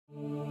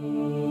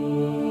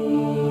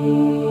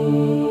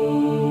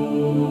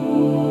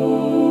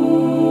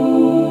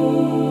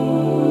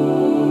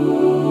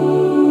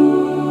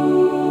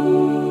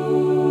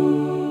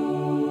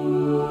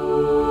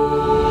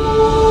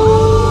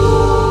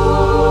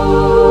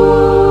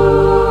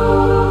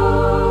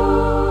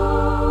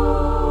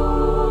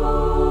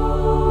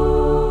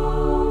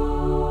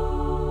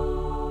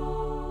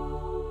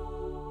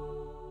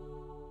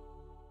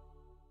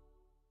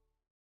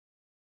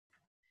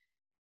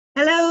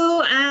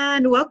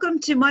and welcome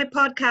to my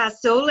podcast,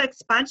 Soul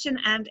Expansion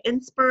and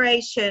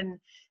Inspiration.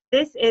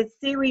 This is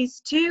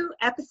Series 2,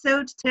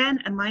 Episode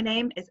 10, and my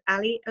name is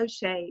Ali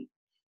O'Shea.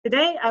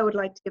 Today, I would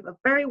like to give a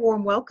very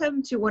warm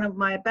welcome to one of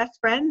my best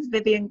friends,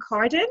 Vivian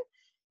Carden.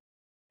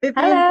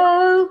 Vivian,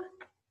 hello.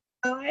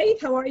 Hi,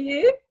 how are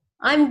you?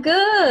 I'm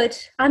good.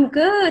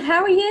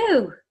 How are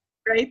you?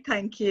 Great,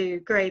 thank you.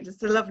 Great.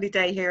 It's a lovely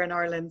day here in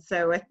Ireland,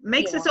 so it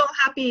makes us all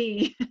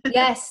happy.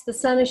 Yes, the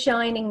sun is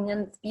shining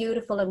and it's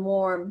beautiful and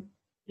warm.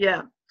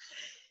 Yeah.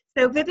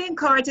 So Vivian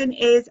Carden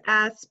is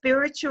a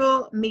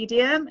spiritual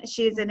medium.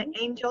 She is an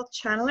angel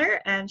channeler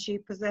and she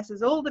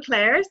possesses all the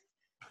clairs.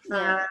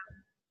 Yeah.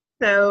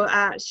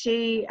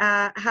 She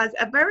has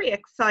a very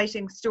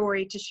exciting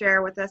story to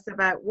share with us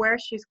about where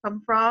she's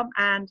come from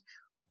and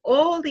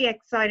all the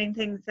exciting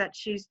things that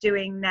she's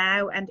doing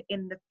now and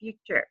in the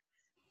future.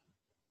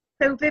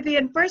 So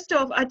Vivian, first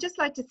off, I'd just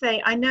like to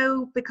say, I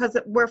know because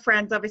we're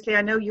friends, obviously,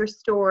 I know your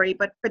story,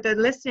 but for the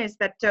listeners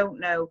that don't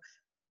know,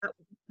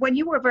 when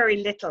you were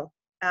very little,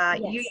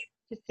 you used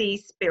to see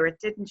spirit,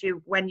 didn't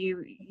you? When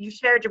you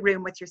shared a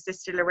room with your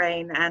sister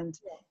Lorraine, and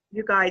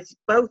you guys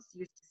both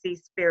used to see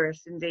spirit,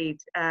 indeed,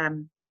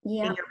 in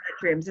your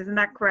bedrooms. Isn't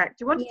that correct?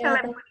 Do you want to tell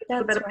everybody a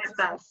little bit about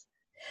that?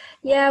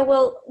 Yeah,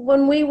 well,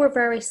 when we were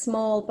very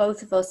small,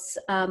 both of us,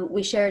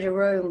 we shared a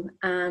room,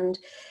 and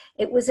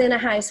it was in a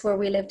house where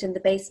we lived in the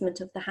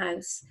basement of the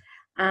house,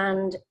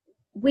 and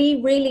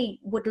we really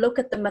would look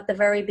at them at the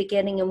very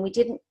beginning, and we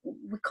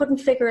couldn't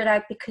figure it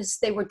out because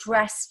they were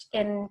dressed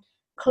in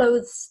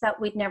clothes that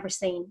we'd never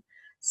seen.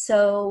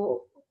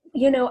 So,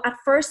 at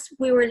first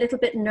we were a little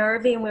bit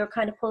nervy and we were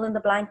kind of pulling the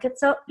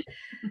blankets up,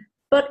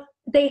 but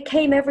they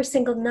came every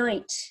single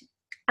night.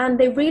 And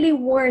they really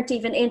weren't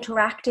even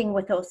interacting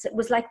with us. It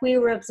was like we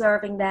were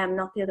observing them,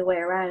 not the other way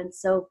around.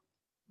 So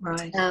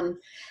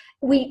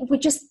we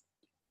just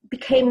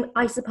became,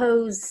 I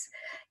suppose,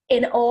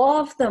 in awe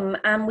of them.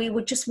 And we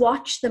would just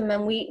watch them.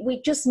 And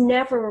we just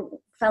never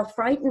felt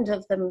frightened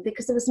of them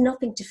because there was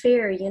nothing to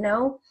fear,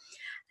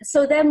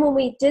 So then when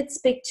we did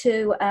speak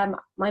to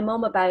my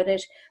mum about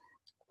it,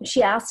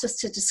 she asked us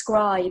to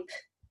describe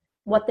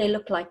what they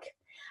looked like.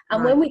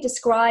 And when we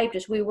described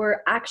it, we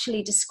were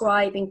actually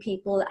describing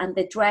people and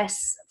the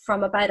dress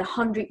from about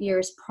 100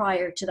 years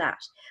prior to that.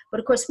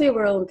 But of course, we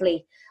were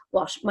only,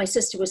 my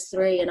sister was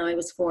 3 and I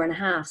was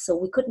 4.5. So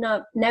we could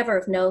never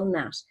have known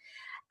that.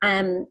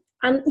 And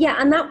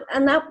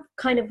that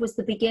kind of was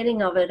the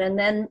beginning of it. And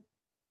then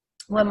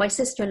when my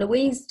sister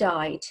Louise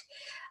died,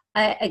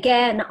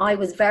 again, I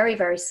was very,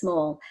 very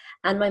small.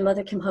 And my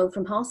mother came home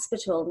from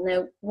hospital.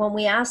 Now, when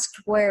we asked,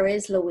 where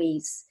is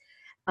Louise?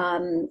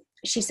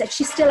 She said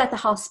she's still at the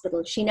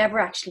hospital. She never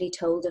actually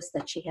told us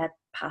that she had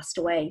passed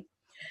away.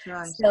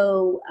 Right.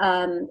 So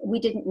we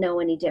didn't know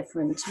any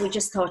different. We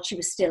just thought she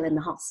was still in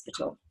the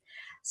hospital.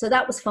 So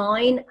that was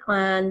fine.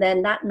 And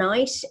then that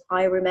night,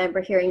 I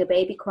remember hearing a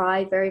baby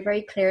cry very,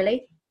 very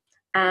clearly.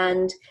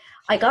 And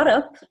I got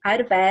up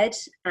out of bed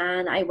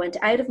and I went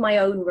out of my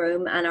own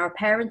room, and our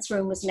parents'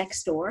 room was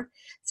next door.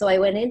 So I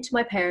went into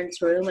my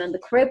parents' room and the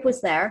crib was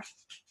there.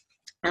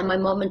 And my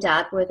mum and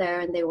dad were there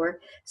and they were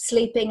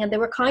sleeping and they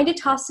were kind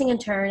of tossing and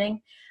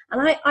turning.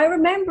 And I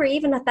remember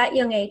even at that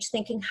young age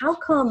thinking, how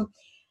come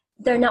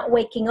they're not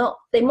waking up?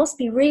 They must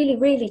be really,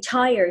 really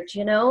tired,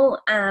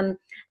 And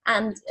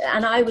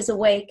I was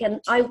awake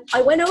and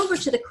I went over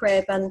to the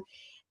crib and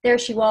there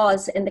she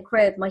was in the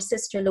crib, my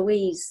sister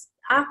Louise,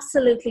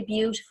 absolutely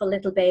beautiful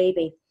little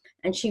baby.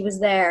 And she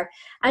was there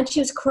and she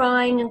was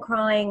crying and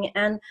crying.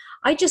 And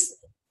I just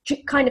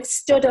kind of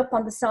stood up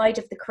on the side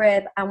of the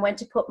crib and went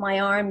to put my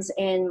hands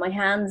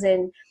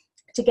in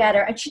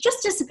together, and she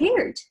just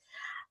disappeared.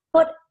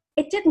 But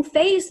it didn't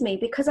faze me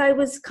because I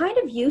was kind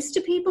of used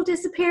to people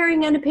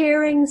disappearing and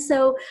appearing.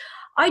 So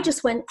I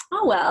just went,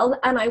 oh well,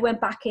 and I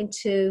went back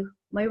into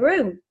my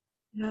room,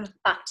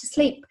 back to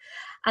sleep.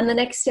 And the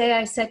next day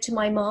I said to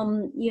my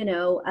mom,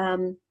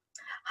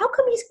 how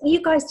come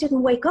you guys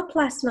didn't wake up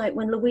last night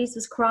when Louise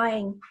was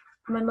crying?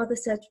 And my mother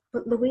said,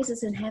 but Louise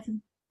is in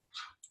heaven.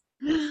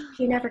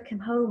 She never came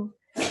home.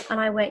 And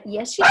I went,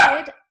 yes, she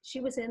did.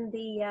 She was in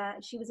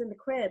the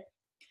crib.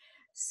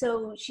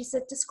 So she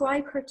said,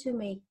 describe her to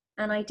me.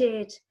 And I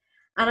did.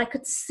 And I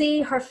could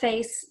see her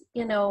face,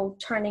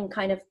 turning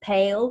kind of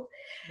pale.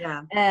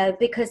 Yeah.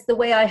 Because the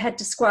way I had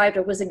described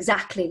her was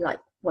exactly like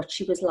what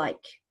she was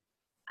like.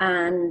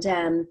 And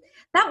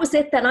that was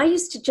it. Then I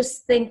used to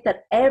just think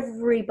that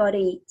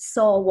everybody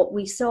saw what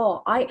we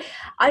saw.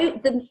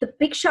 The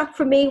big shock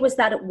for me was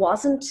that it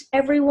wasn't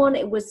everyone.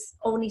 It was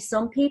only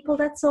some people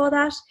that saw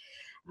that.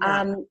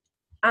 Yeah.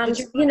 And did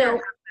your mother have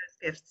those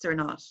gifts or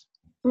not?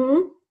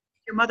 Mm-hmm.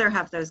 Did your mother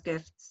have those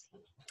gifts?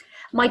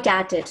 My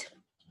dad did.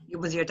 It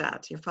was your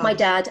dad, your father? My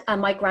dad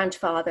and my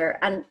grandfather.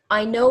 And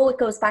I know it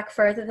goes back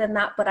further than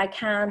that, but I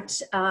can't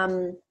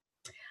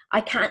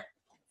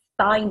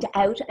find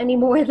out any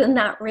more than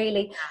that,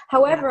 really.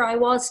 However, I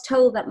was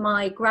told that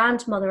my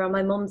grandmother on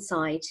my mum's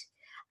side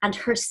and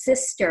her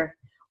sister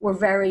were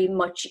very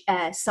much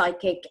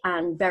psychic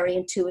and very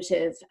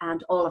intuitive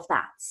and all of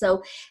that.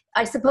 So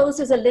I suppose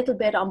there's a little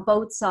bit on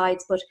both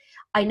sides, but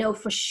I know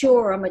for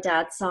sure on my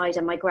dad's side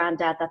and my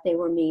granddad that they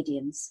were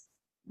mediums.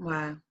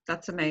 Wow,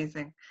 that's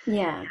amazing.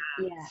 Yeah.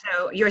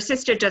 So your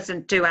sister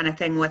doesn't do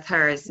anything with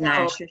hers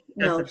now?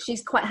 No,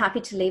 she's quite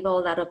happy to leave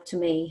all that up to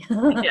me.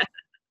 Yeah.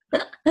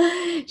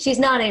 She's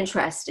not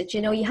interested.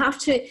 You have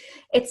to,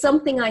 it's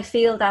something I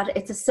feel that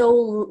it's a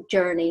soul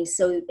journey.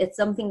 So it's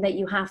something that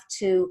you have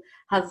to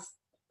have,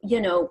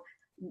 you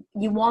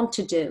want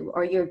to do,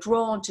 or you're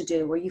drawn to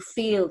do, or you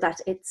feel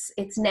that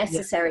it's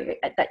necessary,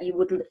 that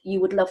you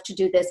would love to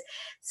do this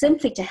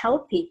simply to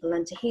help people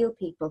and to heal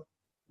people.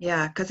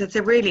 Yeah, because it's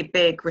a really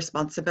big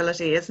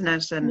responsibility, isn't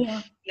it? And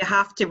you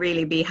have to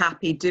really be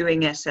happy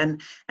doing it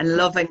and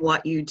loving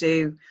what you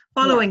do,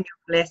 following your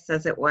bliss,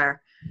 as it were.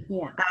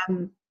 Yeah.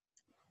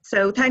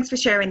 So thanks for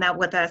sharing that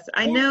with us.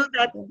 I know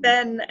that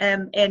then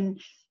in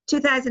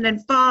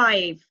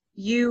 2005,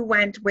 you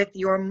went with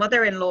your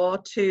mother-in-law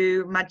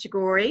to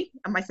Medjugorje.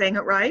 Am I saying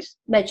it right?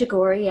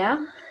 Medjugorje,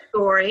 yeah.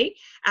 Medjugorje.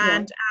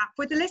 And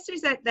for the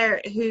listeners out there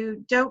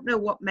who don't know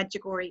what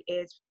Medjugorje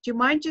is, do you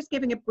mind just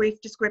giving a brief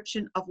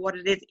description of what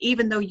it is,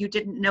 even though you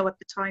didn't know at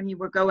the time you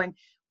were going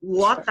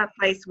what that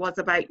place was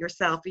about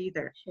yourself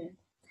either? Sure.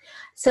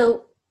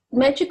 So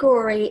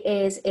Medjugorje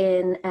is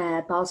in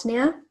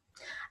Bosnia.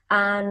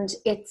 And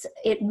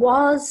it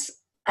was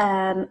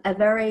a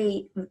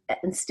very,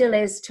 and still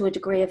is to a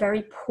degree, a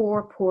very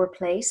poor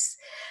place,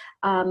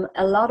 a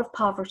lot of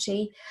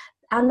poverty.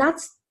 And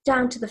that's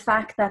down to the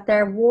fact that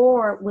their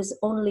war was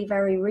only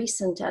very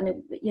recent, and it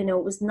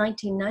was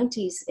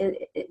 1990s.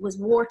 It was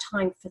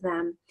wartime for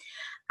them.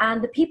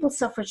 And the people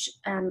suffered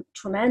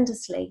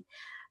tremendously.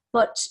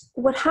 But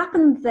what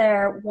happened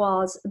there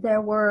was there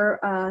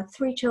were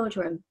 3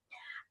 children,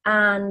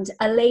 and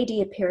a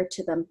lady appeared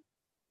to them.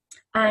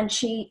 And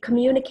she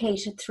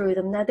communicated through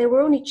them. Now, they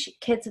were only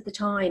kids at the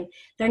time.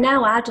 They're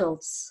now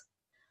adults.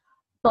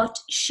 But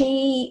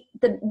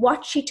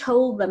what she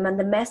told them and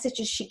the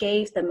messages she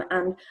gave them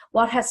and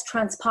what has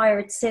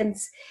transpired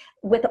since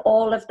with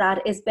all of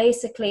that is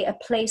basically a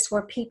place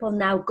where people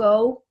now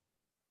go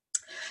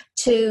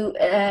to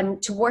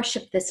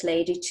worship this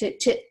lady,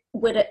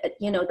 with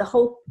the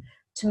hope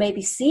to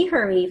maybe see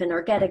her even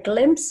or get a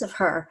glimpse of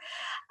her.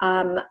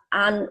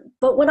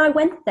 But when I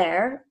went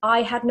there,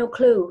 I had no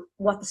clue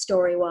what the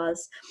story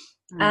was.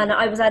 And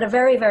I was at a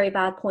very, very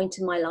bad point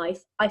in my life.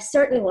 I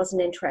certainly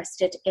wasn't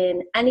interested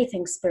in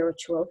anything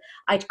spiritual.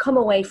 I'd come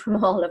away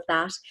from all of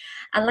that.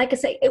 And like I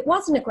say, it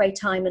wasn't a great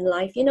time in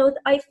life.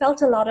 I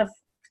felt a lot of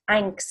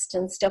angst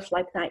and stuff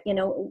like that,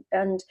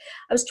 and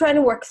I was trying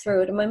to work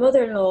through it. And my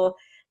mother-in-law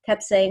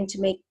kept saying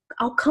to me,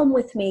 "Oh, come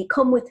with me,"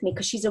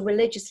 because she's a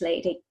religious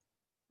lady.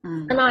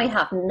 And I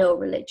have no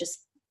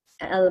religious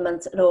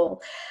elements at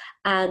all.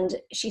 And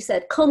she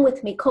said, come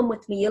with me,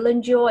 you'll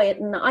enjoy it.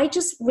 And I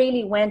just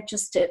really went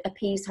just to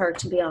appease her,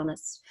 to be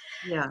honest.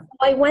 Yeah.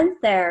 I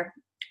went there,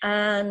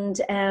 and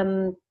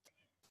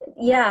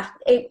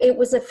it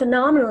was a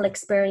phenomenal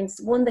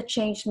experience, one that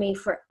changed me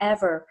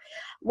forever.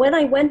 When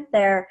I went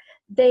there,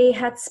 they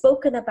had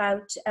spoken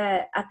about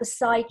at the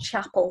side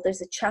chapel,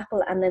 there's a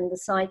chapel, and then the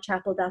side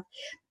chapel that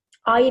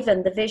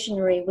Ivan, the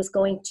visionary, was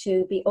going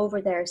to be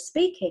over there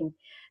speaking.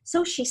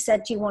 So she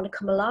said, do you want to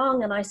come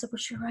along? And I said, well,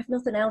 sure, I have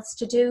nothing else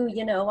to do,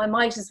 I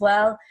might as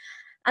well.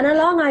 And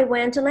along I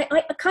went, and I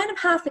kind of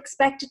half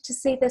expected to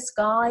see this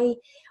guy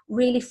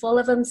really full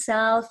of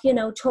himself,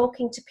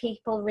 talking to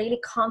people, really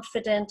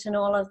confident and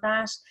all of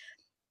that.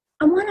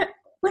 And when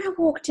I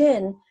walked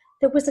in,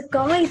 there was a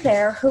guy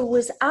there who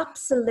was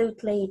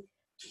absolutely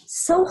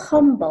so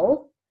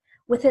humble,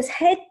 with his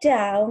head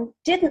down,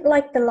 didn't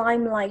like the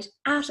limelight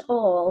at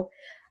all,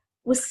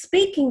 was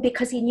speaking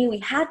because he knew he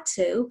had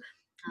to,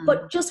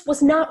 but just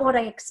was not what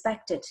I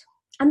expected.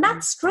 And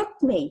that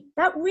struck me.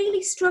 That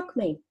really struck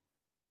me.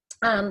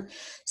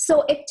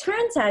 So it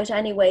turns out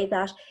anyway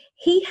that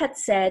he had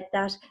said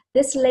that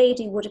this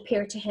lady would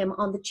appear to him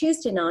on the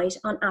Tuesday night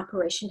on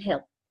Apparition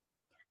Hill.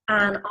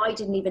 And I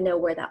didn't even know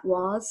where that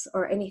was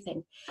or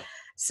anything.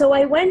 So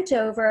I went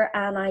over,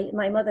 and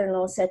my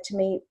mother-in-law said to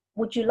me,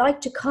 would you like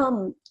to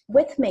come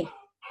with me?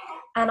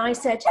 And I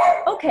said,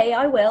 okay,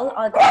 I will.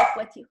 I'll go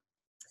with you.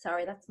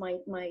 Sorry, that's my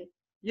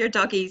your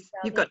doggies.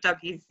 Doggy. You've got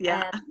doggies,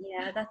 yeah.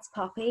 Yeah, that's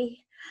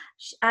Poppy.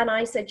 And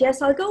I said,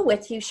 yes, I'll go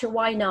with you. Sure,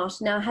 why not?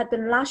 Now, it had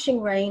been lashing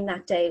rain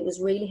that day. It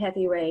was really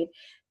heavy rain.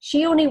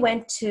 She only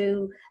went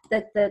to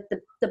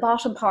the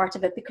bottom part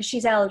of it because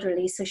she's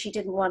elderly, so she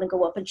didn't want to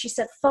go up. And she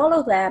said,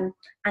 follow them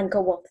and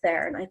go up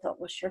there. And I thought,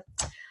 well, sure,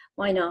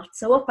 why not?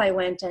 So up I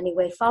went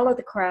anyway, followed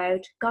the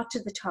crowd, got to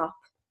the top.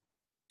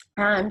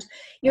 And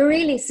you're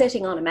really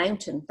sitting on a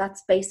mountain.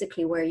 That's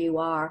basically where you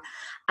are.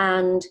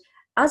 And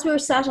as we were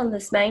sat on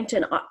this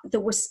mountain,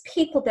 there was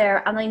people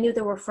there, and I knew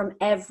they were from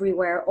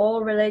everywhere,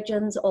 all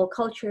religions, all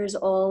cultures,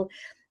 all,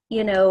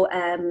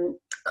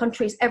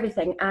 countries,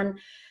 everything. And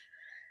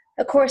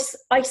of course,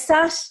 I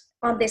sat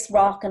on this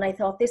rock and I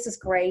thought, this is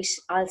great,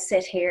 I'll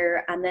sit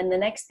here. And then the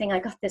next thing, I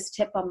got this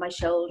tip on my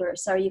shoulder,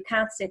 sorry, you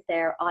can't sit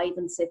there,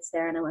 Ivan sits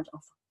there. And I went, oh,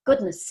 for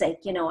goodness sake,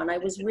 you know, and I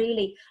was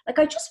really, like,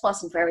 I just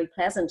wasn't very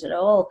pleasant at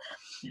all.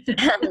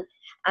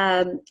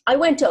 And I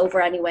went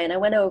over anyway, and I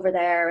went over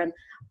there and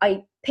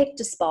I picked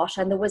a spot,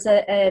 and there was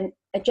a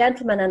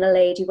gentleman and a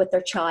lady with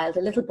their child,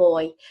 a little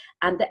boy,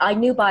 and I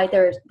knew by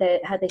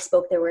how they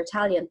spoke, they were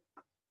Italian.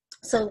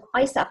 So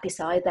I sat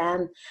beside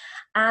them,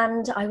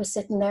 and I was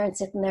sitting there,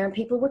 and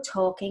people were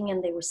talking,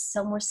 and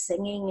some were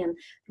singing, and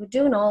they were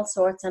doing all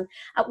sorts. And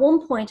at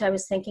one point I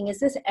was thinking, is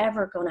this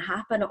ever going to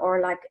happen?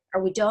 Or like,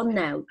 are we done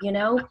now? You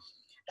know,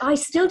 I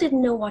still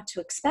didn't know what to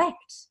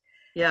expect.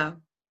 Yeah.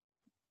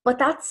 But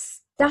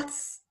that's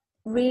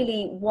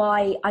really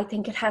why I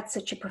think it had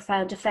such a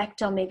profound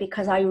effect on me,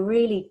 because I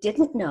really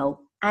didn't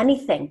know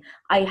anything.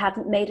 I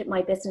hadn't made it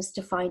my business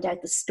to find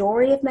out the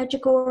story of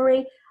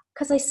Medjugorje,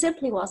 because I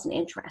simply wasn't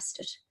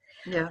interested.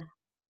 Yeah.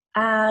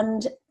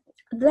 And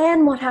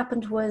then what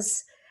happened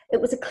was, it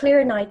was a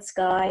clear night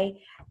sky,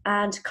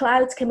 and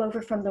clouds came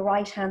over from the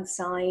right-hand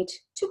side.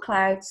 2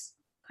 clouds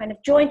kind of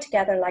joined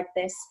together like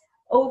this,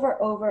 over.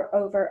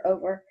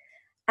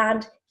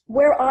 And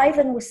where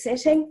Ivan was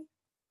sitting,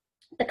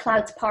 the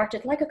clouds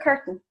parted like a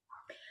curtain.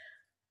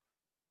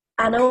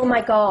 And oh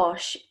my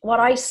gosh, what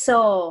I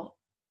saw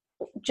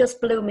just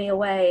blew me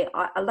away.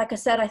 Like I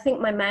said, I think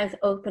my mouth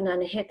opened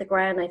and it hit the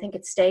ground. I think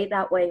it stayed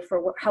that way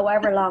for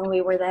however long we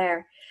were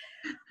there.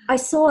 I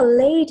saw a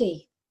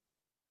lady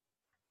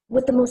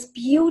with the most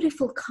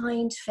beautiful,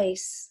 kind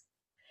face.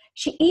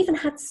 She even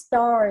had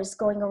stars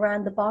going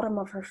around the bottom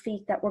of her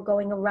feet that were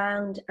going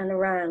around and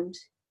around.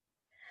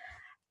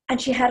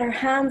 And she had her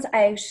hands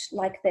out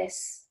like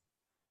this.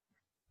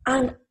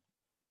 And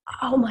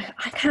oh my,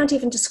 I can't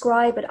even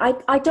describe it.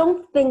 I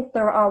don't think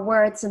there are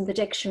words in the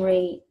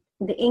dictionary,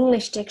 the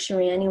English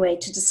dictionary anyway,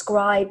 to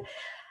describe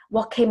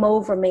what came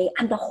over me.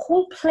 And the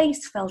whole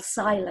place fell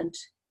silent.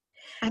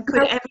 And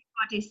could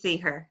everybody see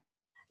her?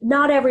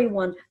 Not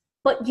everyone,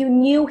 but you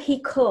knew he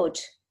could.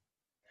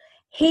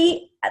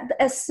 He,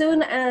 as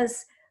soon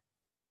as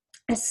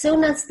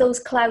those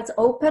clouds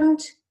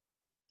opened,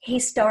 he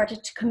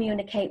started to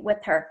communicate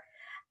with her.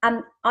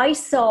 And I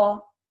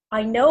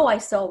know I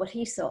saw what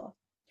he saw.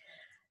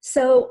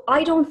 So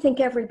I don't think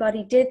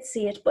everybody did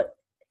see it, but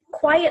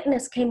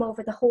quietness came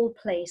over the whole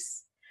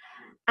place.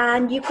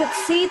 And you could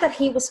see that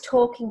he was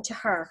talking to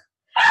her.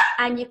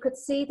 And you could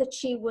see that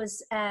she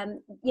was,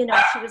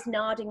 she was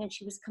nodding and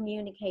she was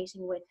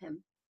communicating with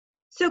him.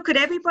 So could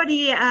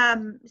everybody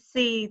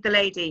see the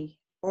lady,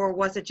 or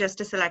was it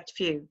just a select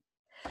few?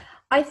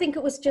 I think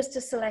it was just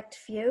a select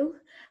few,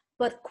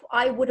 but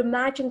I would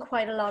imagine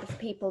quite a lot of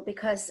people,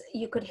 because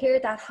you could hear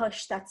that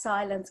hush, that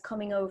silence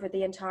coming over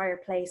the entire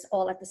place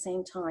all at the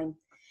same time.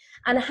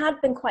 And it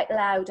had been quite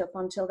loud up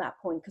until that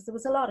point, because there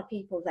was a lot of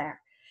people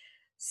there.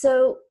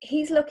 So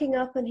he's looking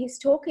up and he's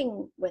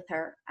talking with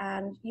her,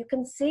 and you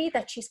can see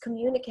that she's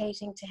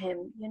communicating to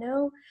him, you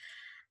know.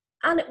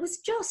 And it was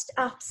just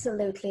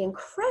absolutely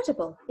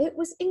incredible. It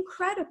was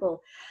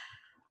incredible.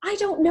 I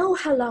don't know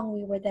how long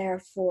we were there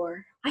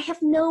for. I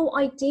have no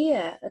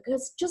idea,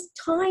 because just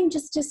time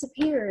just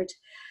disappeared.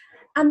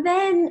 And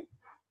then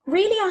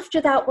really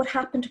after that, what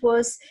happened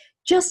was,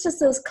 just as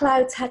those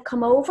clouds had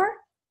come over,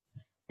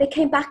 they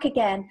came back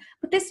again.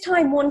 But this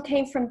time one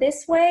came from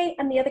this way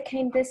and the other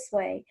came this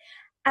way.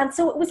 And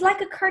so it was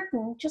like a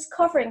curtain just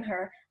covering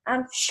her,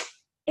 and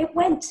it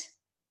went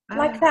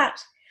like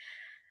that.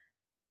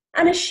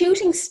 And a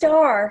shooting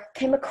star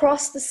came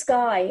across the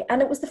sky, and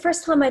it was the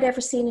first time I'd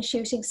ever seen a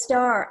shooting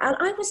star, and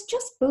I was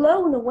just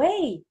blown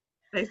away.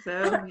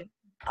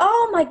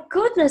 Oh my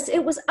goodness,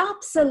 it was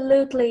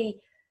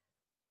absolutely,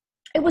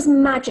 it was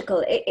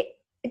magical.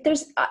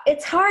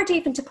 It's hard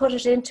even to put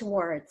it into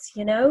words,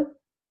 you know.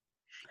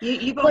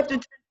 You've often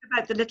talked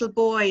about the little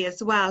boy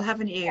as well,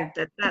 haven't you?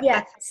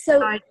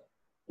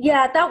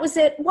 Yeah, that was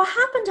it. What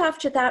happened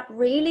after that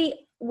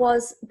really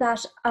was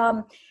that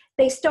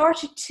they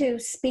started to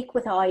speak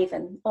with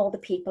Ivan, all the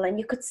people, and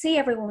you could see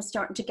everyone was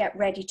starting to get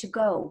ready to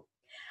go.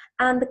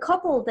 And the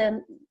couple,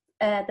 the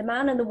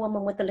man and the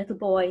woman with the little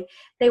boy,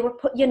 they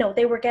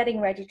were getting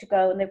ready to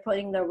go, and they're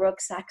putting their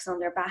rucksacks on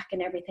their back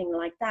and everything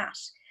like that.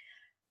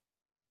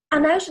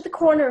 And out of the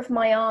corner of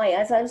my eye,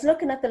 as I was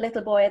looking at the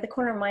little boy, at the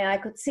corner of my eye, I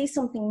could see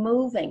something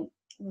moving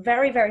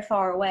very, very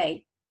far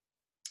away.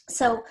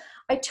 So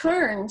I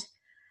turned,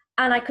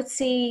 and I could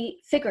see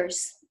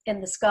figures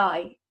in the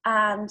sky,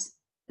 and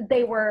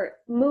they were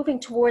moving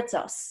towards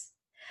us.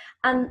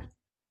 And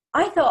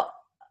I thought,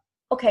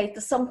 okay,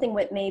 there's something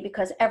with me,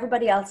 because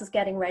everybody else is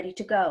getting ready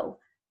to go.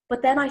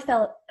 But then I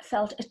felt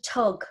a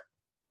tug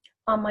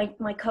on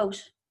my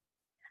coat,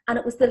 and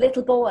it was the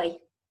little boy.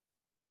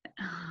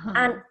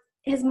 And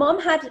his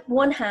mom had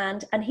one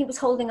hand, and he was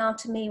holding on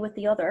to me with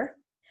the other.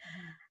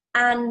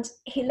 And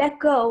he let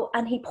go,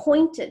 and he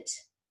pointed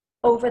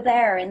over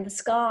there in the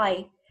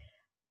sky.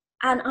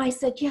 And I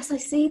said, yes, I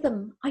see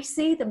them,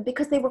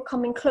 because they were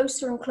coming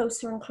closer and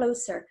closer and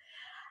closer.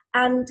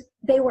 And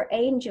they were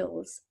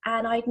angels,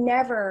 and I'd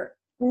never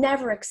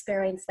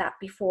experienced that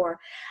before.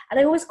 And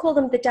I always call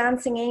them the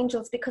dancing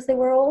angels, because they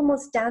were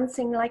almost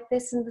dancing like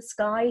this in the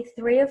sky,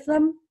 3 of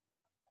them.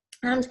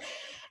 And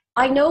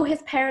I know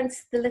his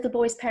parents, the little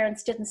boy's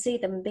parents, didn't see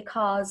them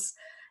because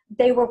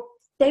they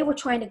were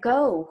trying to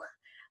go.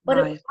 But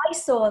Right. I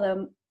saw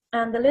them,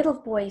 and the little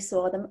boy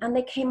saw them, and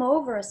they came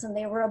over us, and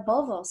they were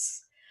above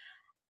us.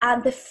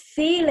 And the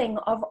feeling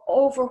of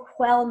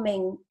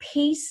overwhelming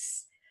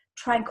peace,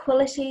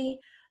 tranquility,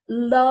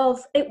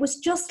 love, it was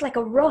just like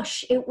a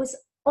rush. It was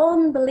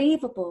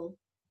unbelievable.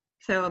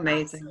 So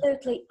amazing.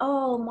 Absolutely.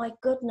 Oh my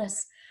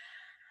goodness.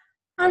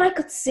 And I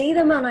could see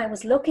them, and I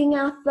was looking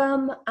at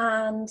them,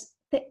 and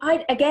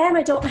I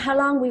don't know how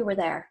long we were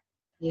there,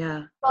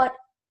 Yeah. but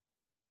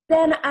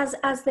then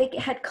as they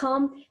had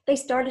come, they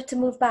started to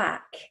move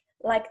back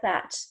like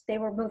that. They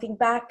were moving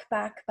back,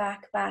 back,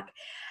 back, back.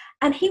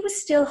 And he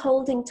was still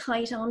holding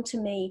tight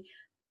onto me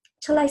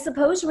till I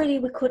suppose really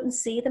we couldn't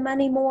see them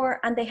anymore.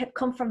 And they had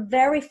come from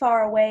very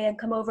far away and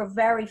come over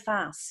very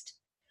fast.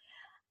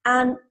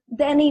 And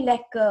then he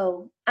let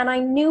go, and I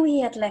knew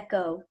he had let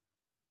go.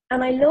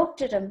 And I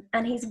looked at him,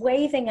 and he's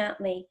waving at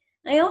me.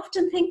 I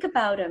often think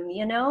about him,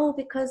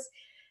 because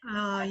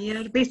Oh, yeah,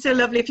 it'd be so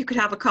lovely if you could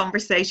have a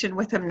conversation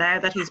with him now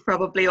that he's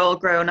probably all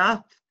grown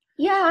up.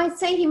 yeah, I'd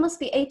say he must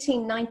be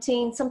 18,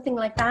 19, something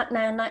like that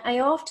now. And I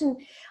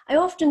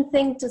often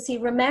think, does he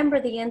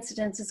remember the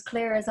incidents as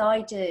clear as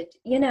I did,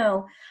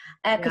 Yeah.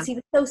 because he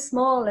was so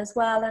small as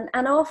well.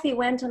 And off he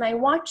went, and I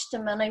watched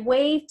him, and I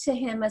waved to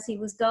him as he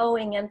was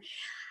going. And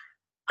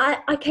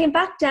I came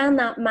back down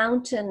that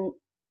mountain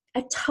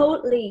a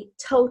totally,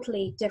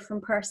 totally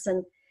different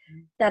person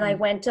that I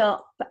went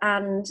up.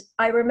 And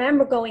I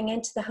remember going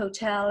into the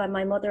hotel, and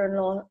my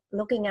mother-in-law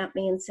looking at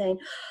me and saying,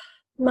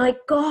 my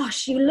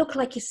gosh, you look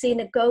like you've seen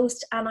a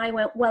ghost. And I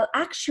went, well,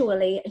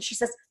 actually, and she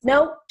says,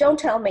 no, don't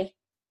tell me.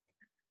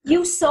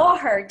 You saw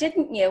her,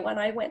 didn't you? And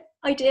I went,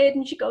 I did.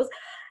 And she goes,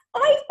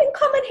 I've been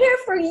coming here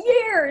for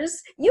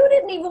years. You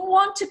didn't even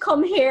want to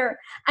come here,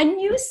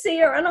 and you see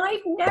her, and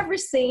I've never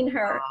seen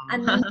her.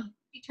 And then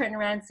she turned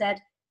around and said,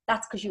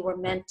 that's because you were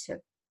meant to.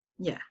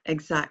 Yeah,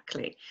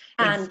 exactly.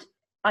 And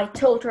I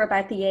told her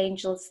about the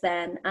angels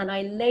then, and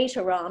I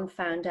later on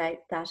found out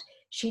that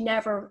she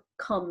never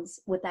comes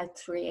without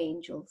 3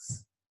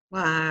 angels.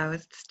 Wow,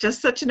 it's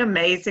just such an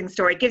amazing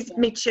story. It gives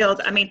me chills.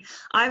 I mean,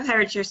 I've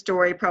heard your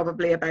story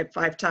probably about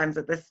 5 times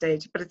at this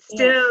stage, but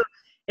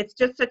it's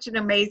just such an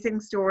amazing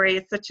story.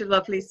 It's such a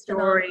lovely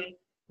story.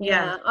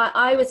 Yeah,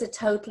 I was a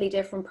totally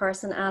different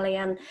person, Ali,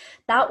 and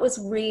that was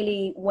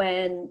really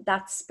when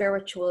that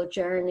spiritual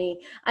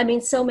journey. I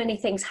mean, so many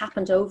things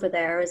happened over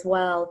there as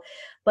well,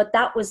 but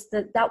that was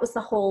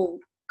the whole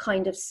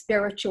kind of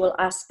spiritual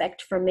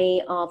aspect for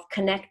me of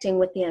connecting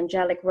with the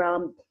angelic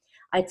realm.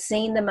 I'd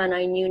seen them, and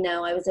I knew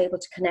now I was able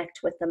to connect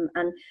with them,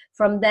 and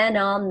from then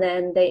on,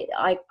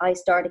 I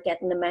started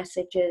getting the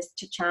messages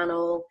to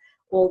channel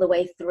all the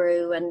way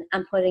through,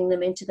 and putting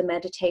them into the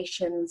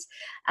meditations,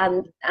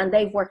 and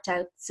they've worked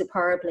out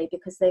superbly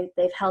because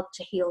they've helped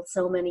to heal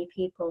so many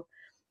people.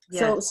 Yes.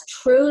 So it was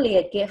truly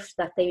a gift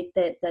that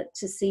that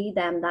to see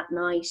them that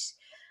night.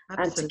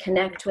 Absolutely. And to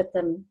connect with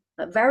them.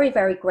 Very,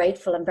 very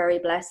grateful and very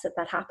blessed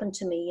that happened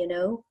to me,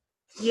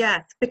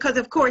 Yes, because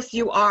of course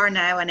you are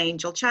now an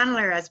angel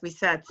channeler, as we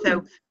said.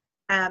 So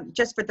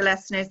just for the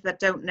listeners that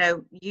don't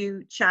know,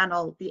 you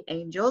channel the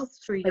angels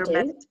through your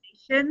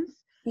meditations.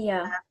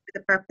 Yeah. For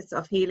the purpose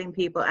of healing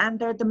people. And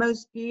they're the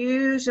most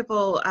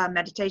beautiful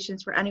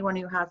meditations for anyone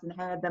who hasn't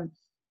heard them.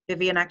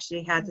 Vivian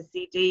actually has a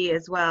CD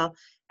as well.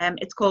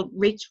 It's called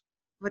Reach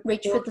for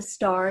the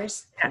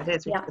Stars. Yeah, it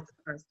is. Reach for the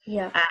Stars.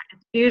 Yeah.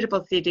 It's a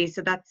beautiful CD.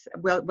 So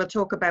we'll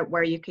talk about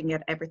where you can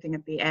get everything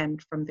at the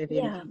end from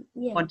Vivian. Yeah. If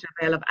you want to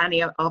avail of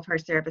any of her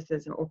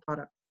services or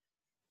products.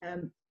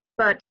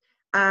 But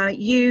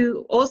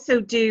you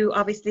also do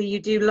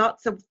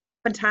lots of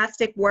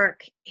fantastic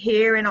work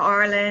here in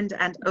Ireland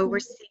and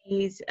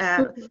overseas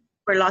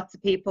for lots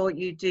of people.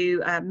 You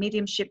do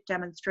mediumship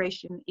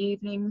demonstration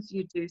evenings,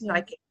 you do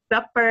psychic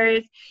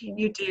suppers,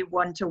 you do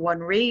one-to-one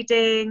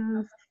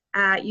readings,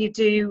 you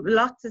do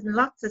lots and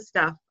lots of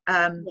stuff.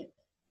 Do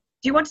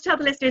you want to tell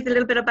the listeners a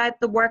little bit about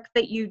the work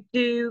that you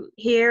do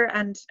here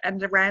and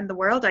around the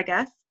world, I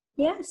guess?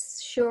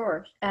 Yes,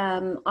 sure.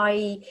 I'm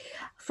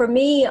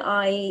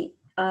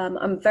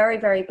very,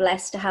 very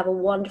blessed to have a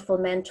wonderful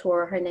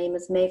mentor. Her name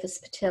is Mavis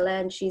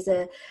Patilla, and she's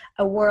a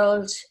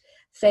world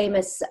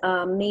famous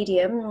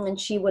medium, and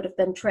she would have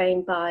been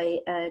trained by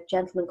a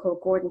gentleman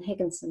called Gordon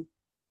Higginson.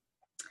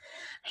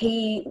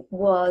 He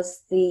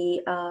was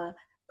the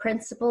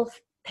principal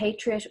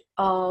patriot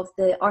of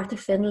the Arthur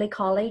Findlay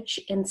College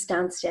in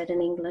Stansted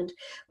in England,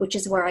 which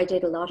is where I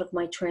did a lot of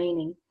my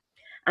training.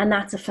 And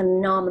that's a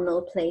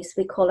phenomenal place.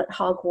 We call it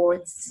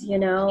Hogwarts,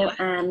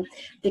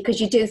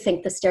 because you do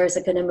think the stairs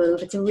are going to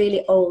move. It's a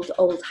really old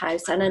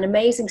house, and an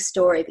amazing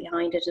story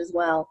behind it as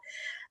well.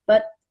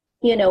 But,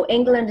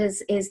 England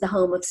is the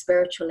home of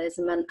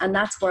spiritualism, and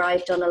that's where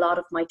I've done a lot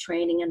of my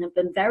training, and have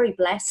been very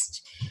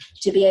blessed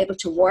to be able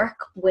to work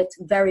with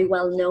very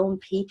well-known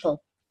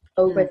people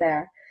over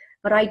there.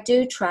 But I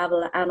do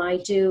travel, and I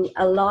do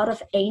a lot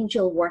of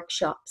angel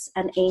workshops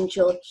and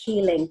angel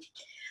healing.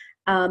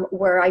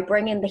 where I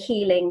bring in the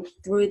healing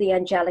through the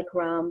angelic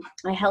realm.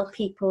 I help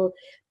people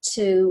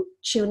to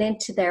tune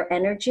into their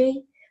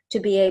energy, to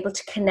be able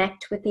to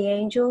connect with the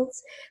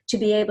angels, to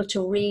be able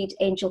to read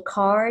angel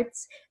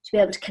cards, to be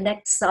able to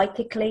connect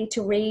psychically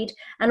to read,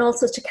 and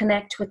also to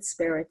connect with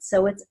spirits.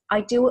 So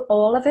I do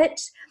all of it.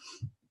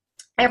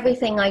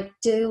 Everything I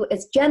do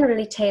is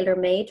generally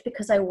tailor-made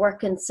because I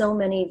work in so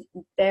many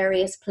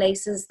various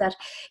places that,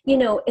 you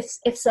know,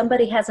 if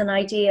somebody has an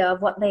idea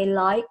of what they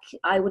like,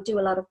 I would do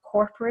a lot of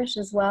corporate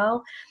as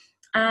well.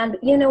 And,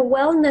 you know,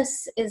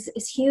 wellness is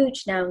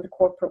huge now in the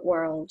corporate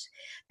world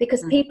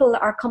because people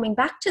are coming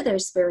back to their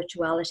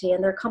spirituality,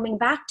 and they're coming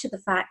back to the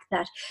fact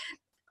that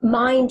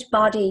mind,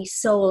 body,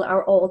 soul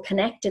are all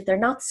connected. They're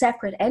not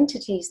separate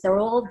entities. They're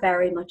all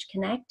very much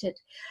connected.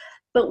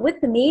 But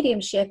with the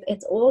mediumship,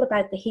 it's all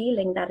about the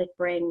healing that it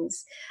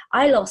brings.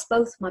 I lost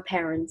both my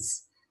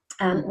parents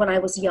when I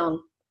was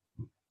young.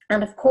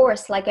 And of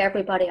course, like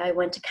everybody, I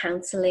went to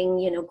counseling,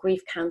 you know,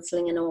 grief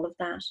counseling and all of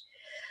that.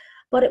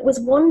 But it was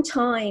one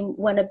time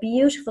when a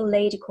beautiful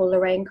lady called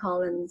Lorraine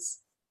Collins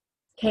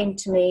came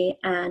to me,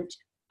 and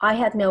I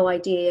had no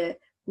idea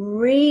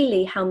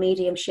really how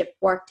mediumship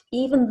worked,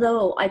 even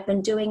though I'd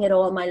been doing it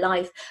all my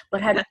life,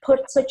 but had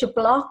put such a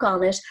block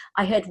on it,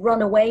 I had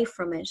run away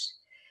from it.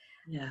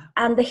 Yeah.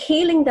 And the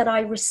healing that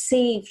I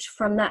received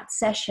from that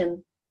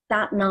session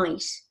that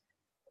night,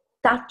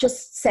 that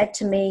just said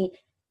to me,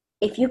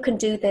 if you can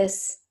do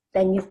this,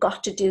 then you've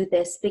got to do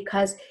this,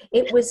 because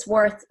it was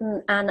worth,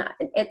 and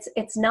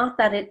it's not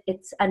that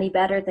it's any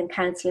better than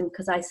counseling,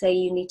 because I say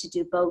you need to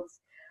do both,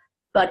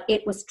 but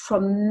it was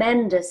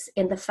tremendous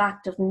in the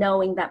fact of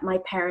knowing that my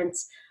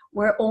parents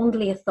were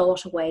only a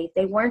thought away.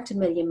 They weren't a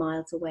million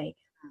miles away.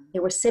 They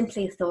were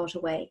simply a thought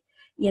away,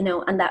 you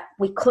know, and that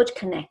we could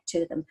connect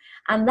to them.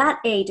 And that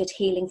aided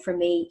healing for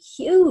me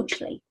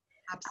hugely.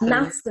 Absolutely.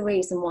 And that's the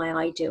reason why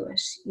I do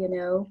it, you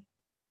know.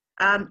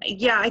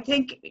 Yeah, I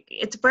think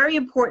it's very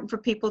important for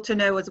people to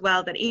know as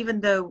well that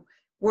even though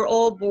we're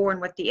all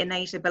born with the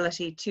innate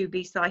ability to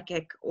be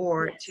psychic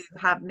or to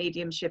have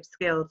mediumship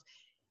skills,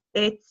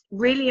 it's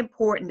really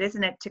important,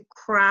 isn't it, to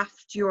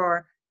craft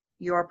your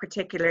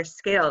particular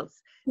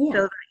skills so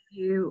that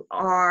you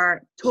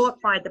are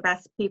taught by the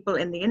best people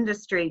in the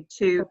industry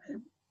to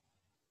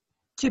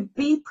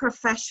be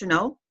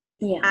professional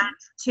and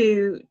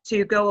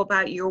to go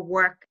about your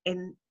work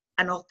in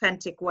an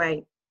authentic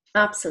way.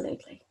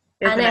 Absolutely.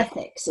 And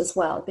ethics as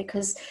well,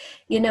 because,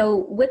 you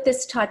know, with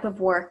this type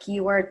of work,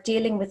 you are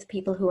dealing with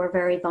people who are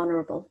very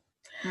vulnerable.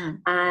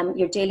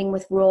 You're dealing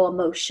with raw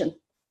emotion.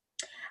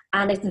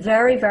 And it's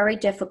very, very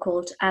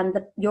difficult. And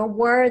your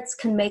words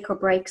can make or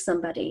break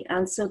somebody.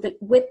 And so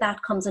with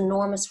that comes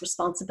enormous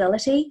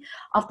responsibility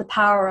of the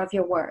power of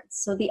your words.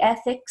 So the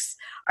ethics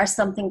are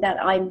something that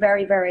I'm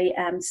very, very,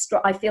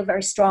 I feel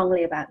very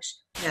strongly about.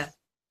 Yeah.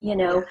 You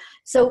know,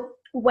 so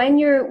when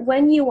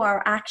you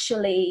are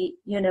actually,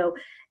 you know,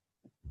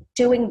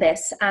 doing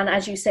this, and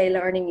as you say,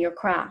 learning your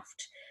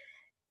craft,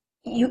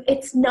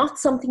 it's not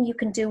something you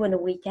can do in a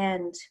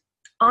weekend.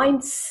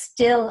 I'm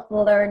still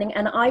learning,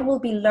 and I will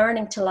be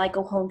learning till I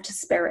go home to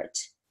spirit.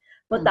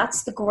 But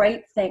that's the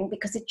great thing,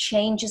 because it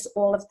changes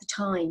all of the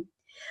time.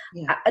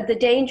 Yeah. The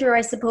danger,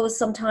 I suppose,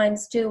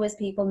 sometimes too, is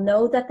people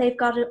know that they've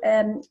got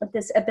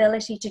this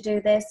ability to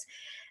do this.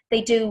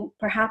 They do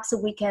perhaps a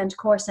weekend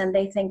course and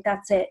they think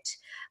that's it.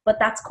 But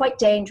that's quite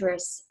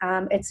dangerous.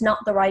 It's not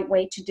the right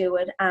way to do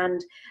it.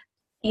 And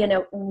you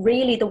know,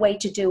 really the way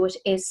to do it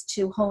is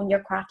to hone your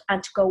craft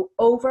and to go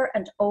over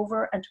and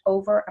over and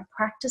over and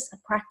practice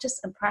and practice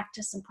and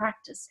practice and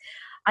practice.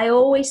 I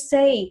always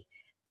say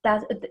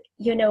that,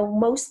 you know,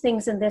 most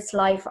things in this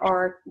life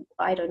are,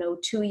 I don't know,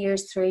 2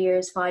 years, 3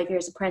 years, 5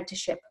 years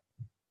apprenticeship.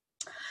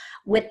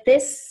 With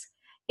this,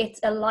 it's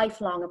a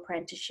lifelong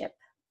apprenticeship,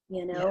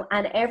 you know,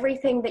 and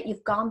everything that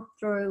you've gone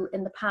through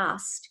in the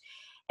past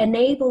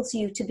enables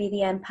you to be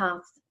the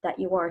empath that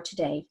you are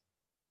today.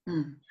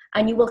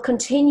 And you will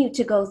continue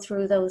to go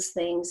through those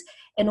things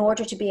in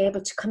order to be able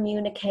to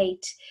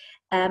communicate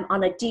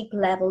on a deep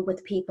level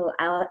with people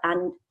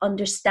and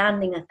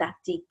understanding at that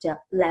deep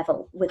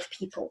level with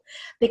people.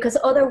 Because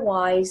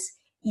otherwise,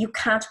 you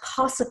can't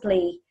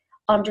possibly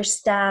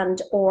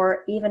understand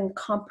or even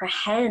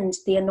comprehend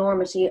the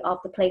enormity of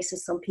the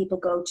places some people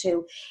go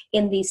to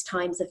in these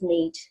times of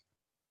need.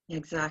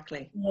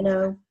 Exactly. You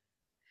know?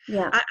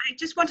 Yeah. I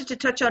just wanted to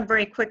touch on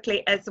very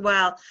quickly as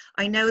well.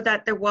 I know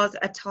that there was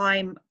a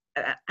time,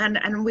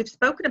 and we've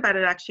spoken about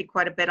it actually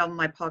quite a bit on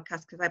my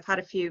podcast, because I've had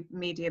a few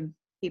medium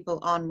people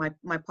on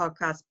my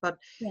podcast, but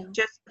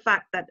just the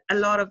fact that a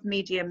lot of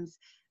mediums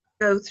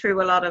go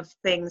through a lot of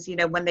things, you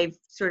know, when they've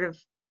sort of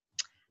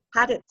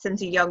had it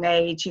since a young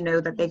age, you know,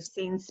 that they've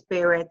seen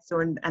spirits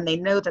and they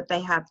know that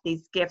they have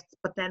these gifts,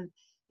 but then,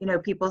 you know,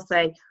 people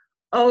say,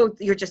 oh,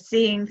 you're just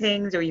seeing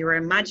things, or you're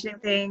imagining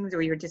things,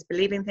 or you're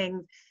disbelieving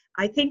things.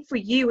 I think for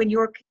you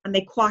and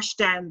they quash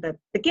down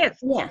the gift.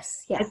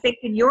 Yes. I think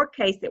in your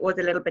case it was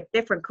a little bit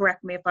different.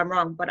 Correct me if I'm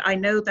wrong, but I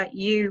know that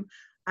you,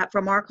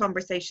 from our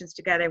conversations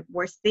together,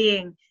 were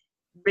seeing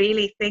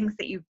really things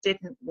that you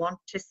didn't want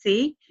to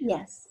see.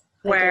 Yes.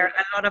 where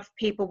a lot of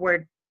people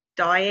were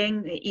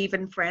dying,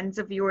 even friends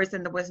of yours,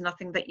 and there was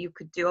nothing that you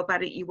could do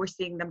about it. You were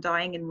seeing them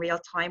dying in real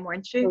time,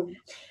 weren't you?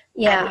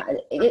 Yeah,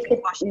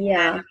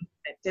 Down,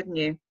 didn't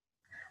you?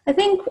 I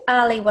think,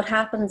 Ali, what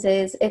happens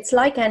is it's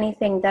like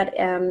anything that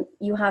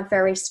you have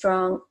very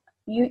strong.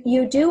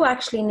 You do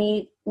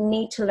actually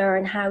need to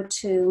learn how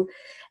to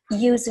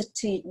use it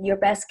to your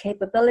best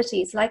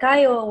capabilities. Like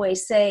I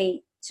always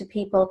say to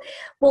people,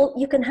 well,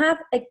 you can have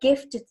a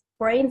gifted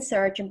brain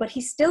surgeon, but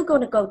he's still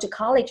going to go to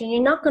college, and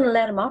you're not going to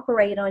let him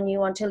operate on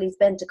you until he's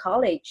been to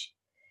college.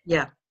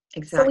 Yeah,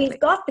 exactly. So he's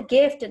got the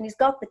gift and he's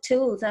got the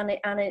tools, and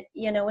it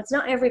you know, it's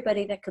not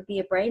everybody that could be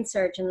a brain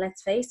surgeon,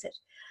 let's face it.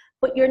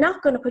 But you're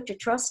not going to put your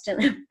trust in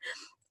him,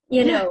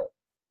 you know,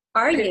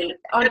 are you?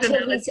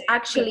 Until he's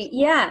actually,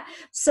 yeah.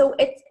 So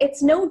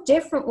it's no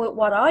different with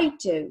what I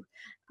do.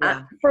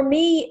 Yeah. For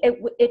me,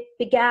 it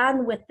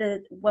began with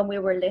when we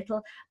were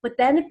little, but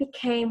then it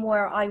became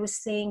where I was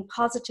seeing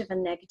positive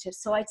and negative.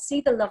 So I'd see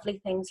the lovely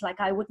things,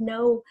 like I would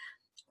know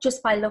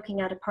just by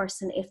looking at a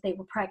person if they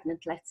were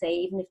pregnant, let's say,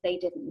 even if they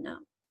didn't know.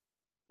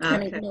 Okay.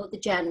 And I'd know the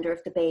gender of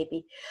the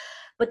baby.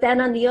 But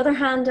then on the other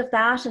hand of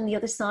that, and the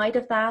other side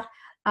of that,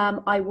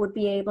 I would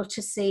be able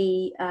to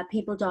see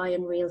people die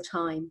in real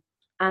time.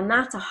 And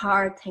that's a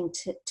hard thing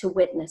to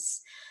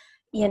witness.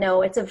 You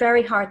know, it's a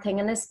very hard thing.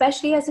 And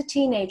especially as a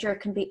teenager, it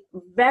can be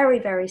very,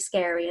 very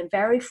scary and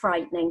very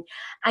frightening.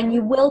 And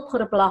you will put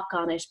a block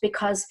on it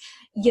because,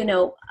 you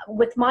know,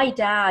 with my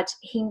dad,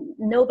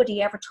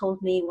 nobody ever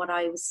told me what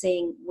I was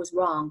saying was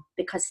wrong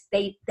because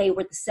they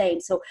were the same.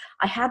 So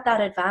I had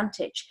that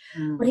advantage.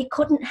 But he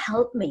couldn't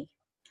help me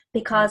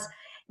because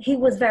he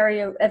was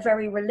a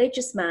very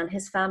religious man.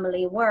 His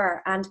family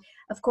were. And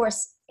of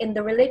course, in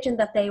the religion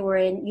that they were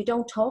in, you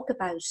don't talk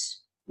about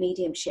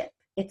mediumship.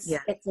 It's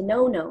a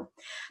no-no.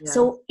 Yeah.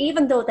 So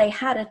even though they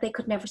had it, they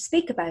could never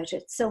speak about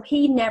it. So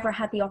he never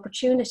had the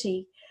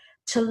opportunity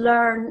to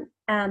learn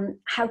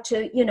how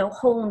to, you know,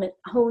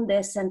 hone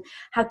this, and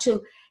how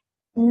to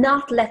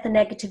not let the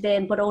negative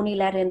in, but only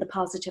let in the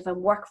positive and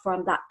work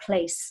from that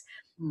place.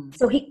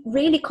 So he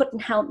really couldn't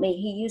help me.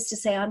 He used to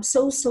say, "I'm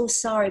so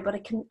sorry, but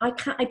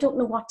I don't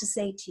know what to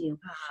say to you."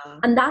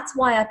 And that's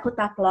why I put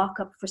that block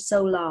up for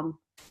so long.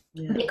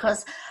 Yeah.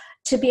 Because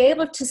to be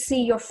able to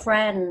see your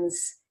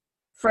friends,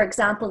 for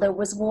example, there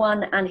was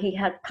one, and he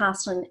had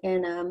passed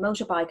in a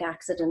motorbike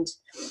accident,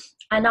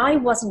 and I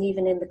wasn't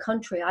even in the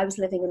country. I was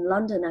living in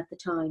London at the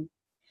time,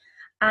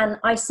 and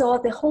I saw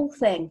the whole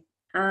thing.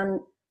 And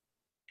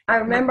I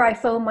remember I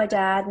phoned my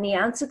dad, and he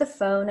answered the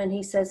phone, and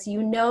he says,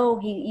 you know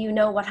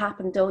what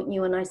happened, don't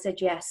you? And I said,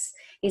 yes.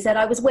 He said,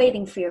 I was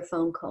waiting for your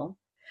phone call.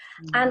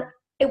 And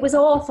it was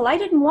awful. I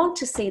didn't want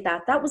to see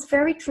that. That was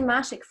very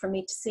traumatic for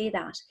me to see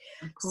that.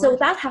 So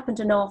that happened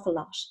an awful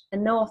lot.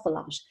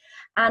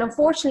 And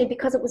unfortunately,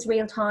 because it was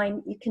real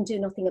time, you can do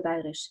nothing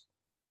about it.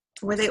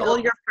 Were they all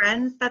your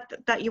friends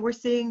that you were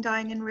seeing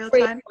dying in real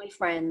time? 3 of my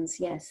friends,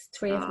 yes.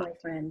 3 of my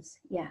friends,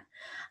 yeah.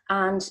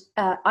 And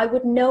I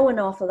would know an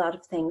awful lot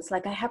of things.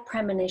 Like I had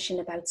premonition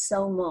about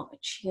so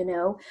much, you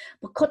know,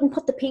 but couldn't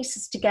put the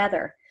pieces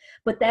together.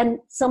 But then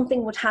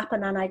something would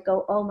happen and I'd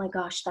go, oh my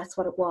gosh, that's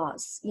what it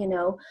was, you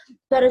know.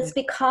 But it's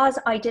because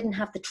I didn't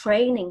have the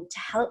training to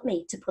help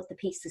me to put the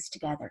pieces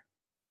together.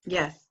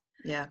 Yes.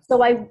 Yeah.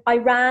 So I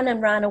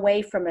ran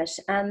away from it.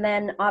 And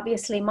then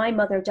obviously my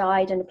mother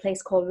died in a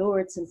place called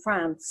Lourdes in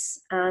France.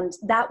 And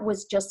that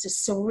was just a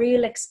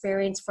surreal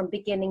experience from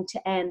beginning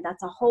to end.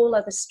 That's a whole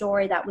other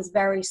story that was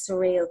very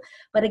surreal.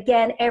 But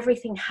again,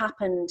 everything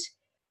happened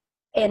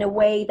in a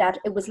way that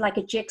it was like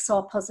a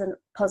jigsaw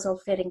puzzle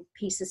fitting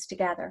pieces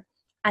together.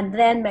 And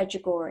then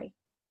Medjugorje.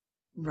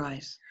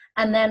 Right.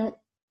 And then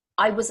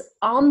I was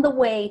on the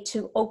way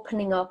to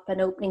opening up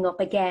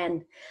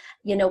again,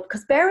 you know,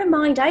 because bear in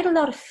mind, I had a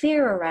lot of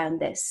fear around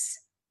this.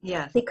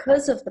 Yes.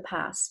 Because of the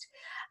past.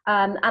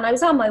 And I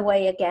was on my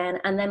way again.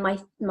 And then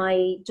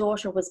my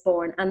daughter was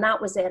born, and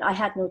that was it. I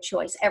had no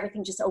choice.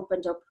 Everything just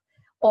opened up.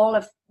 All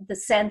of the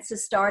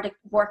senses started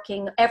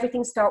working.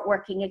 Everything started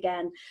working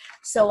again.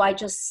 So I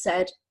just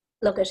said,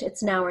 look,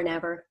 it's now or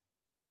never.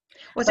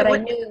 I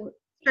knew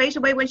straight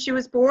away when she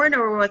was born,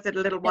 or was it a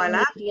little while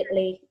after?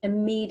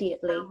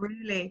 Immediately. Oh,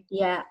 really?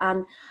 Yeah.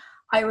 And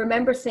I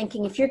remember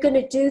thinking, if you're going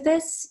to do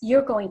this,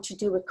 you're going to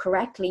do it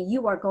correctly.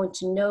 You are going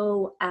to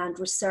know and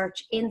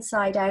research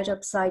inside out,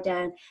 upside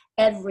down,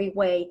 every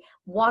way,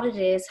 what it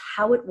is,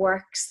 how it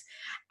works.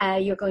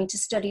 You're going to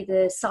study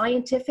the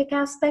scientific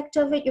aspect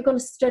of it. You're going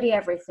to study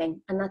everything.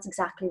 And that's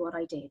exactly what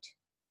I did.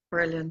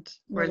 Brilliant.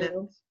 You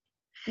know?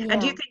 Yeah. And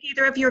do you think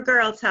either of your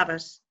girls have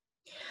it?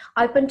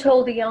 I've been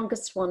told the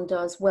youngest one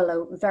does,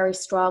 Willow, very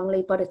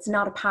strongly, but it's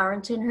not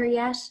apparent in her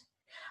yet.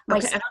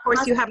 Okay, and of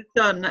course you have a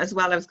son as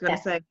well, I was going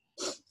to say.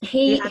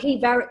 He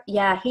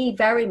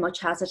very much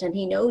has it, and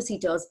he knows he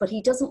does, but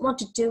he doesn't want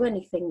to do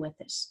anything with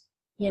it,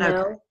 you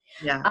know. Okay.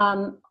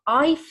 Yeah.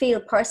 I feel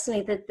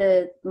personally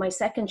that my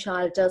second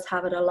child does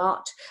have it a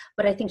lot,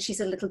 but I think she's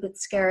a little bit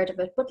scared of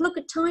it. But look,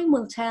 time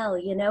will tell,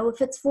 you know.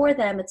 If it's for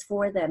them, it's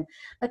for them.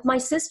 Like my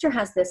sister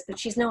has this, but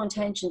she's no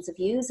intentions of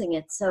using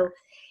it. So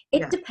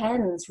It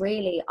depends,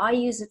 really. I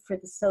use it for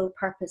the sole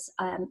purpose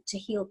to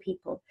heal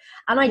people.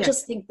 And I Yeah.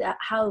 just think that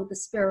how the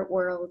spirit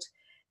world,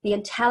 the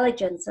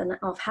intelligence and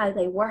of how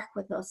they work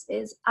with us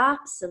is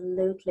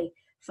absolutely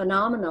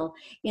phenomenal.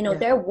 You know, Yeah.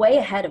 they're way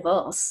ahead of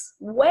us,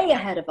 way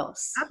ahead of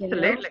us, you know?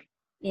 Absolutely.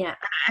 Yeah.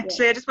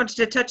 Actually, I just wanted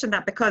to touch on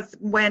that, because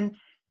when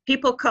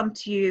people come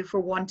to you for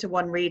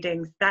one-to-one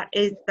readings, that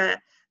is the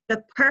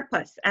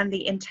purpose and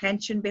the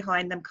intention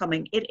behind them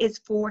coming. It is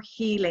for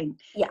healing.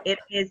 Yeah. It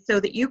is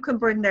so that you can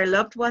bring their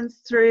loved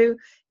ones through,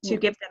 to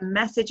give them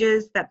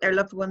messages that their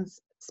loved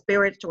one's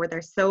spirit or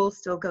their soul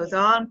still goes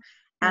on,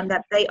 and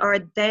that they are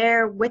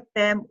there with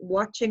them,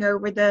 watching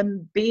over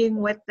them, being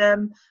with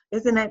them,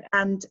 isn't it?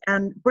 And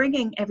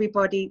bringing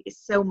everybody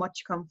so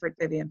much comfort,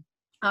 Vivian.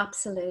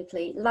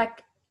 Absolutely.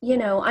 Like, you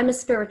know, I'm a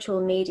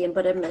spiritual medium,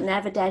 but I'm an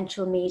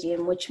evidential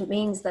medium, which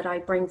means that I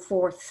bring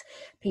forth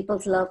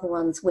people's loved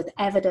ones with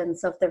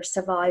evidence of their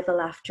survival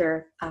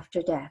after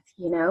death,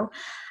 you know.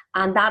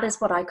 And that is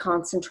what I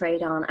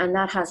concentrate on. And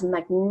that has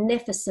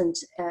magnificent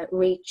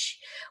reach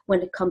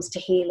when it comes to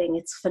healing.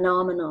 It's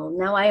phenomenal.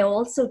 Now, I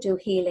also do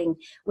healing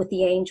with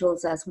the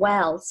angels as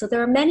well. So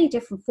there are many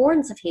different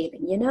forms of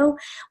healing. You know,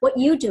 what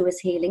you do is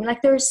healing.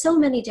 Like, there are so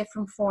many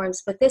different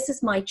forms, but this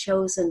is my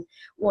chosen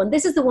one.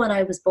 This is the one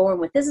I was born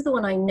with. This is the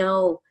one I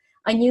know.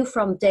 I knew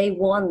from day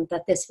one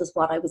that this was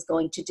what I was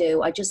going to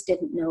do. I just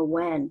didn't know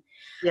when.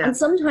 Yeah. And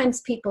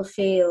sometimes people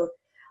feel,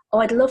 oh,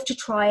 I'd love to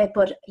try it,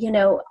 but, you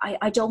know,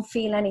 I don't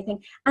feel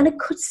anything. And it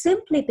could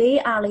simply be,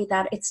 Ali,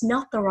 that it's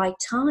not the right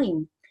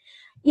time.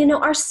 You know,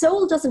 our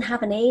soul doesn't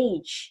have an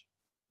age.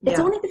 It's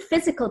only the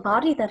physical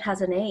body that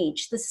has an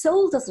age. The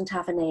soul doesn't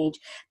have an age.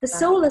 The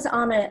soul is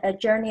on a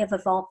journey of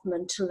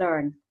evolvement to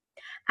learn.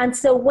 And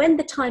so when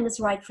the time is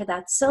right for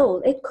that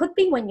soul, it could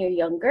be when you're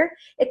younger,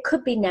 it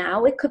could be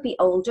now, it could be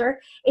older.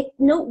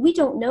 We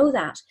don't know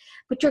that.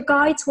 But your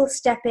guides will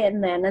step in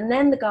then, and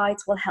then the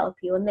guides will help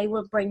you, and they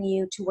will bring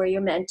you to where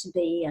you're meant to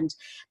be. And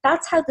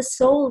that's how the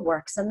soul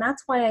works. And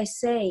that's why I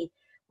say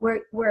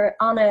we're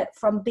on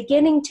from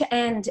beginning to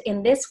end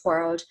in this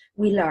world,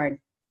 we learn.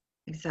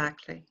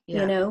 Exactly.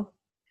 Yeah. You know?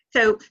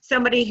 So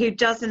somebody who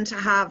doesn't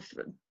have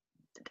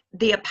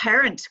the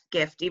apparent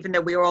gift, even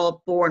though we were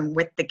all born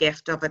with the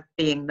gift of it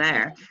being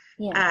there,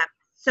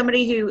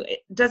 somebody who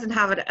doesn't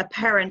have it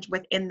apparent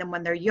within them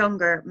when they're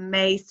younger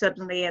may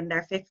suddenly in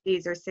their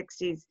 50s or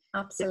 60s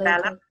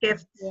develop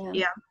gifts.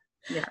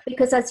 Yeah.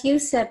 Because as you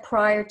said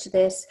prior to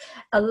this,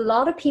 a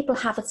lot of people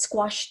have it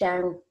squashed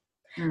down.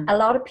 A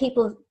lot of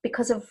people,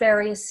 because of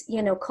various,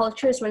 you know,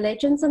 cultures,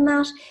 religions and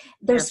that,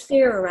 there's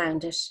fear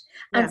around it.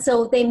 And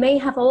so they may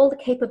have all the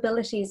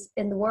capabilities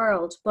in the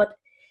world, but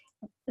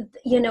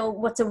you know,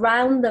 what's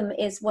around them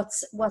is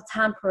what's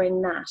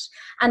hampering that.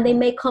 And they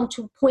may come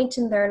to a point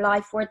in their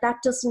life where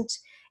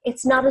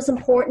it's not as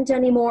important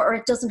anymore, or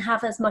it doesn't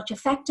have as much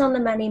effect on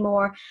them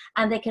anymore,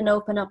 and they can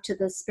open up to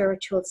the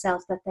spiritual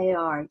self that they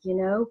are, you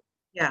know?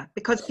 Yeah,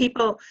 because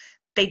people,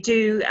 they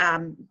do,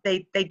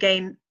 they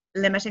gain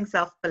limiting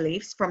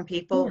self-beliefs from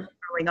people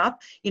growing up.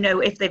 You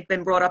know, if they've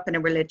been brought up in a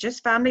religious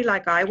family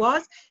like I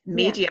was,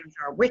 mediums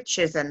are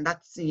witches, and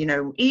that's, you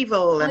know,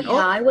 evil. And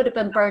I would have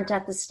been burnt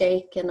at the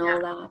stake and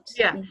all that.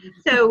 Yeah.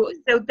 So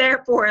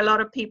therefore a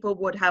lot of people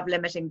would have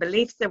limiting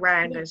beliefs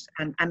around it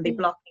and be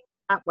blocking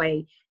that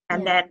way.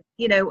 And then,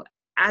 you know,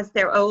 as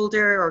they're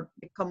older or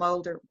become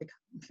older,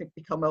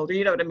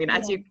 you know what I mean?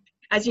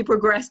 As you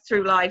progress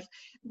through life,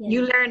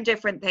 you learn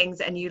different things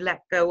and you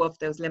let go of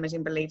those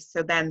limiting beliefs.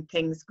 So then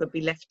things could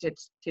be lifted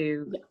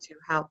to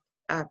help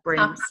bring.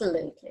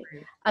 Absolutely.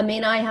 I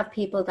mean, I have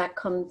people that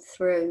come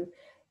through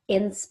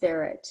in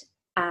spirit,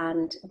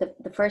 and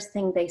the first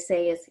thing they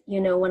say is,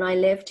 you know, when I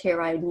lived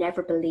here, I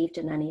never believed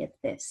in any of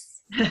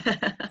this.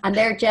 And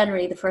they're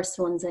generally the first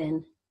ones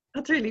in.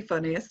 That's really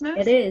funny, isn't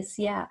it? It is,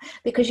 yeah.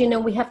 Because, you know,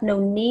 we have no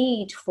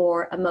need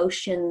for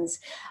emotions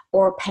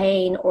or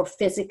pain or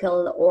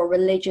physical or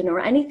religion or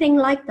anything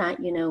like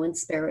that, you know, in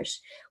spirit.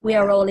 We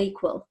are all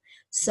equal.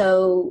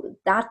 So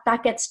that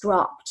gets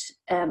dropped.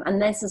 And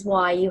this is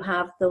why you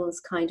have those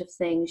kind of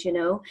things, you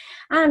know.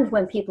 And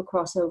when people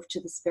cross over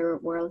to the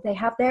spirit world, they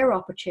have their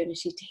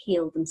opportunity to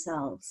heal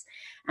themselves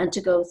and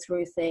to go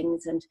through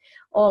things and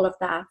all of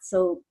that.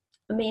 So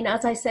I mean,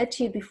 as I said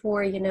to you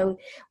before, you know,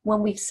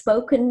 when we've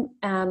spoken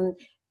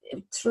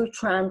through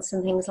trance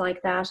and things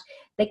like that,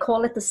 they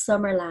call it the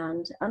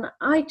Summerland. And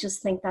I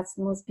just think that's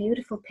the most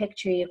beautiful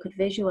picture you could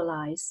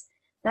visualize.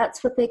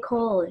 That's what they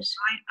call it.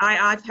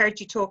 I've heard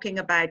you talking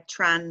about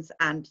trance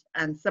and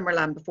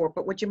Summerland before,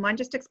 but would you mind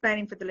just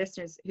explaining for the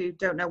listeners who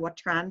don't know what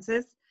trance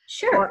is?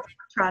 Sure. What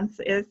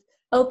trance is?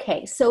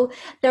 Okay, so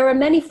there are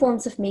many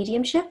forms of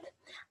mediumship.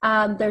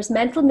 There's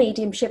mental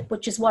mediumship,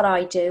 which is what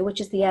I do,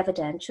 which is the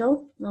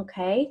evidential.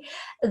 Okay.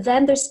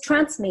 Then there's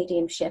trance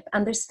mediumship,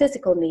 and there's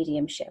physical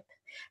mediumship.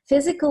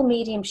 Physical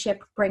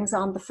mediumship brings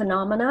on the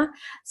phenomena.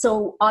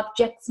 So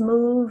objects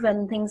move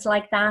and things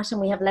like that. And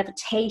we have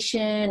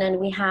levitation, and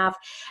we have,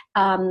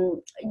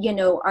 you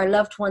know, our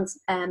loved ones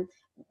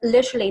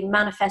literally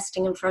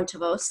manifesting in front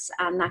of us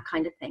and that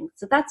kind of thing.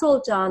 So that's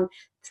all done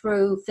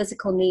through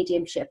physical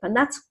mediumship. And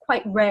that's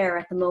quite rare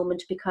at the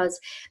moment, because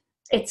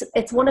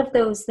it's one of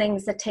those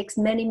things that takes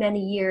many, many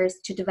years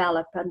to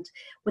develop. And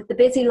with the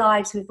busy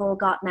lives we've all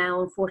got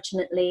now,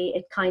 unfortunately,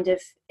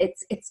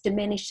 it's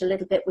diminished a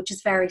little bit, which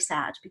is very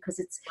sad, because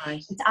it's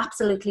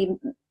absolutely,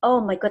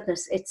 oh my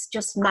goodness, it's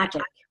just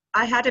magic.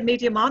 I had a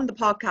medium on the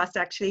podcast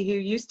actually who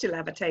used to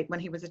levitate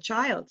when he was a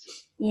child.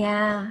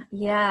 Yeah.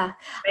 Amazing.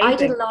 I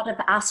did a lot of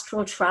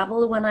astral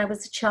travel when I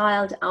was a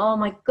child. Oh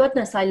my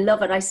goodness, I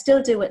love it. I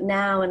still do it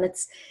now, and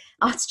it's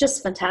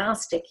just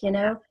fantastic, you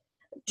know.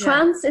 Yeah.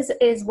 Trance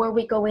is where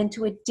we go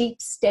into a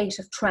deep state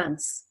of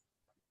trance.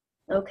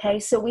 Okay,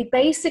 so we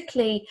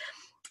basically,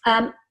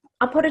 I'll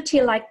put it to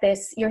you like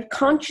this: your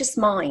conscious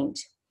mind,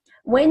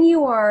 when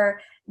you are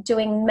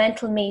doing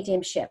mental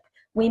mediumship,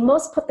 we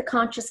must put the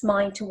conscious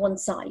mind to one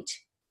side,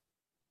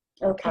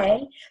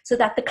 okay? So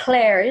that the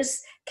clairs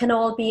can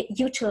all be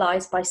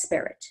utilized by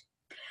spirit.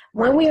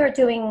 When we are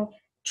doing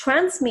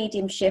trance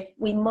mediumship,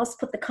 we must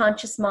put the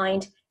conscious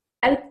mind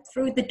out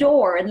through the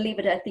door and leave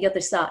it at the other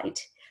side,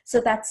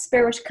 so that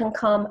spirit can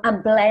come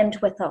and blend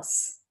with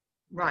us.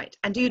 Right.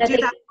 And do you do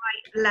that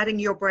by letting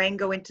your brain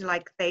go into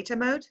like theta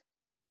mode?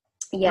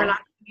 Yeah.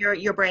 Relaxing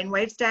your brain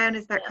waves down?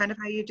 Is that kind of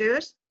how you do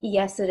it?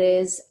 Yes, it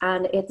is.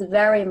 And it's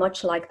very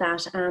much like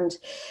that. And,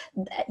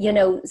 you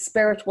know,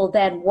 spirit will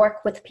then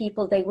work with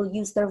people. They will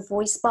use their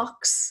voice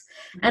box.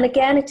 Mm-hmm. And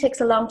again, it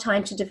takes a long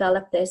time to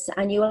develop this.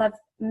 And you will have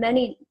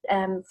many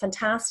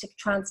fantastic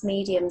trance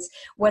mediums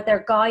where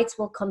their guides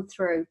will come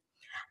through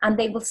and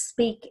they will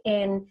speak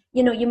in,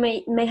 you know, you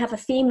may have a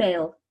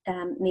female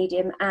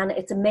medium and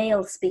it's a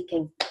male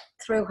speaking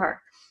through her.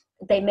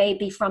 They may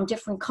be from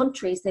different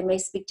countries. They may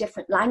speak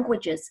different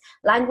languages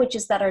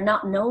that are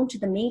not known to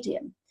the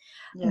medium.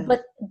 Yeah.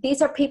 But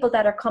these are people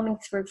that are coming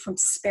through from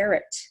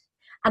spirit.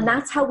 And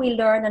that's how we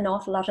learn an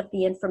awful lot of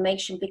the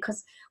information,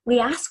 because we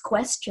ask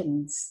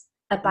questions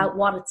about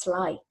what it's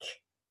like.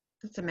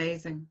 That's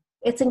amazing.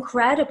 It's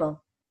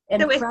incredible.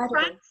 So is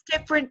trance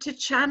different to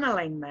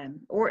channeling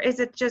then? Or is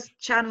it just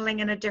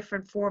channeling in a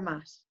different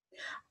format?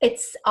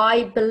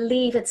 I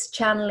believe it's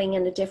channeling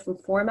in a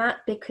different format,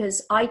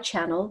 because I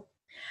channel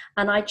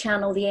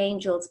the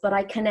angels, but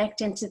I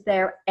connect into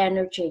their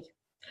energy.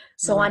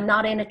 So I'm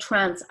not in a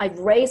trance. I've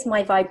raised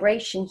my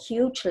vibration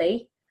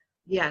hugely.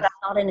 Yes. But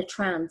I'm not in a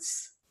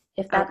trance,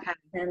 if that makes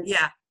sense.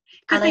 Yeah.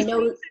 Because they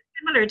seem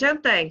similar,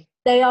 don't they?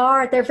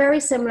 They're very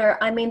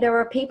similar. I mean, there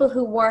are people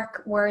who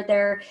work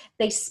where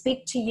they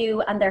speak to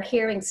you and they're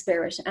hearing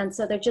spirit. And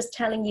so they're just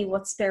telling you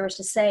what spirit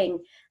is saying,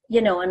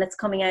 you know, and it's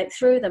coming out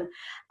through them.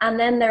 And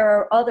then there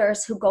are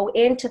others who go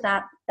into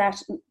that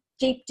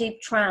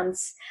deep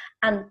trance,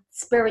 and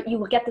spirit, you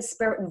will get the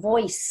spirit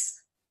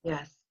voice.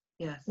 Yes.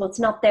 Well, it's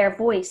not their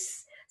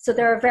voice. So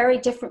there are very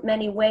different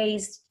many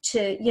ways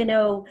to, you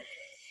know,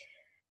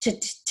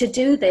 to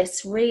do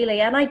this, really.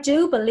 And I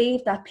do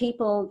believe that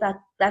people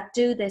that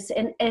do this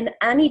in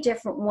any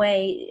different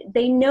way,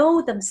 they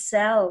know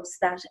themselves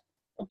that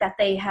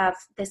they have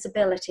this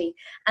ability,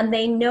 and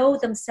they know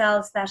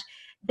themselves that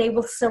they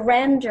will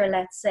surrender,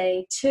 let's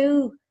say,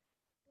 to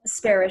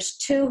spirit,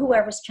 to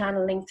whoever's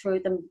channeling through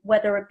them,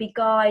 whether it be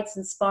guides,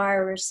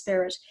 inspirers,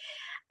 spirit.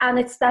 And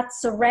it's that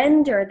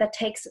surrender that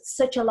takes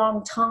such a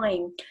long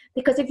time.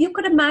 Because if you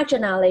could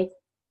imagine, Ali,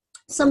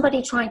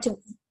 somebody trying to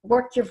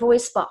work your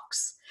voice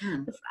box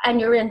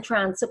and you're in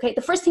trance, okay,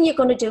 the first thing you're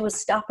going to do is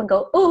stop and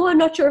go, oh, I'm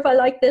not sure if I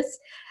like this.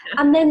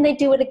 And then they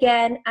do it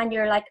again and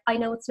you're like, I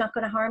know it's not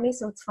going to harm me,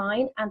 so it's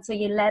fine. And so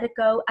you let it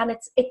go. And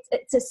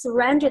it's a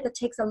surrender that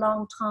takes a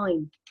long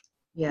time,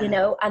 you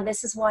know, and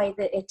this is why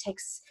it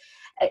takes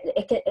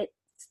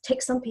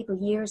some people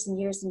years and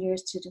years and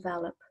years to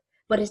develop.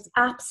 But it's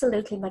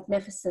absolutely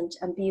magnificent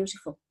and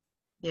beautiful.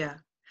 Yeah.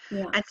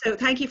 And so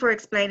thank you for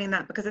explaining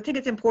that, because I think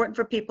it's important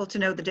for people to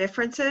know the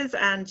differences,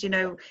 and, you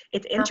know,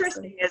 it's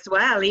interesting as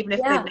well, even if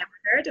they've never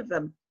heard of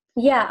them.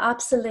 Yeah,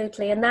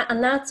 absolutely. And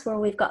that's where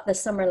we've got the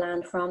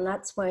Summerland from.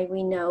 That's why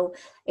we know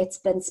it's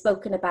been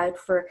spoken about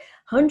for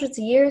hundreds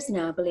of years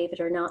now, believe it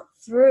or not,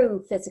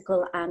 through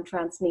physical and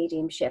trance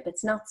mediumship.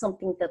 It's not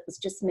something that was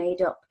just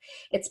made up.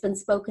 It's been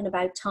spoken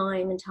about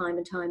time and time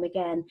and time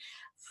again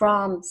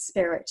from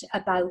spirit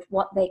about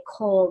what they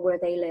call where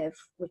they live,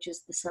 which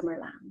is the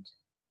Summerland.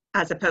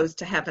 As opposed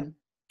to heaven.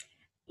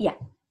 Yeah.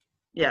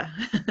 Yes.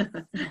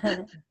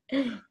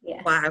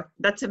 Wow,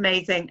 that's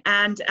amazing.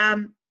 And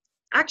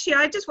actually,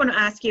 I just want to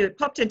ask you, it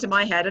popped into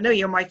my head, I know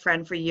you're my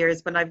friend for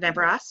years, but I've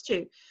never asked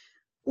you.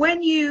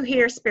 When you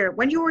hear spirit,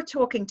 when you were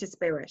talking to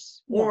spirit,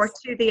 or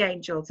to the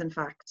angels, in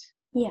fact.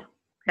 Yeah.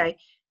 Okay.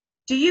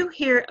 Do you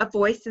hear a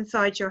voice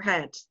inside your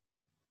head?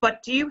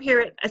 But do you hear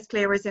it as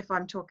clear as if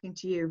I'm talking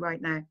to you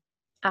right now?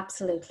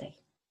 Absolutely.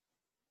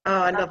 Oh,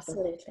 I love that.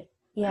 Absolutely.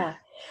 Yeah.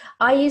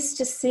 I used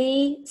to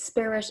see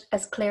spirit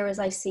as clear as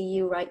I see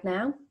you right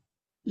now.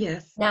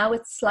 Yes. Now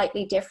it's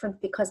slightly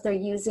different, because they're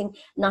using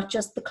not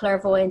just the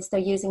clairvoyance, they're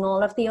using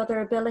all of the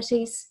other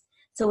abilities.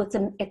 So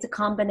it's a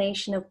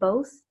combination of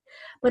both.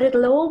 But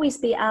it'll always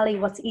be, Ali,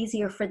 what's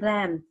easier for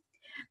them.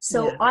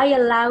 So I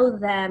allow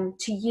them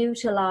to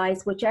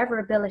utilize whichever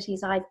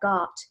abilities I've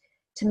got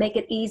to make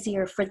it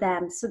easier for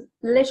them. So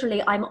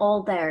literally I'm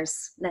all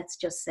theirs, let's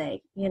just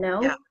say, you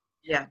know.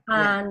 Yeah.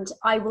 And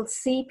I will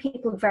see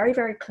people very,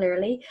 very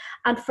clearly.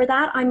 And for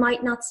that, I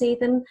might not see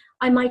them.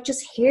 I might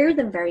just hear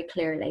them very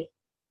clearly.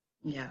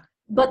 Yeah.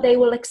 But they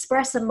will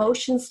express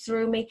emotions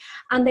through me,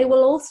 and they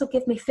will also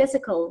give me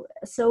physical.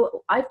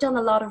 So I've done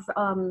a lot of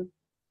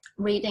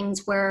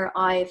readings where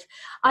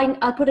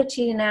I'll put it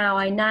to you now.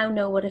 I now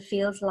know what it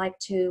feels like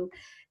to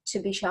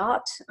be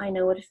shot. I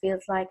know what it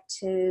feels like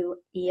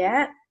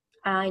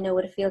I know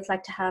what it feels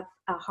like to have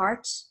a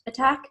heart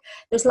attack.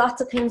 There's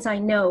lots of things I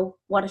know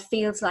what it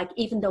feels like,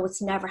 even though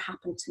it's never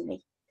happened to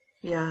me.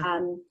 Yeah.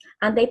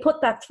 And they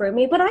put that through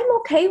me, but I'm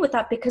okay with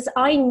that because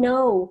I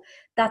know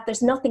that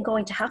there's nothing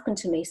going to happen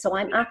to me. So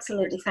I'm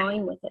absolutely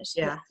fine with it.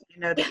 Yeah. You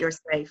know that you're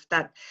safe.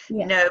 That,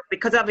 yeah. No,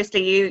 because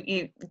obviously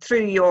you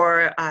through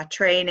your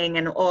training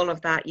and all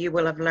of that, you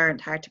will have learned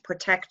how to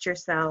protect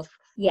yourself.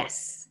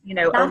 Yes. You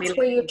know, that's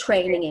where your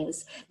training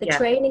is. The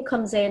training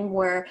comes in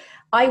where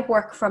I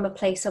work from a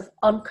place of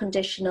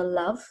unconditional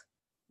love.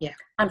 Yeah.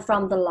 And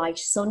from the light.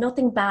 So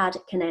nothing bad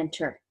can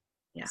enter.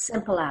 Yeah.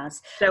 Simple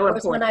as. So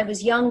whereas when I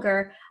was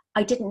younger,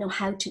 I didn't know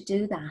how to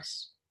do that.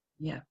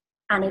 Yeah.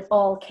 And it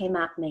all came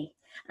at me.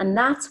 And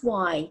that's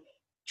why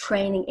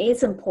training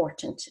is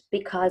important,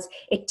 because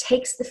it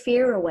takes the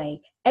fear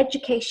away.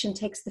 Education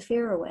takes the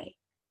fear away.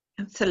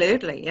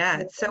 Absolutely. Yeah.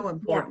 It's so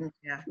important.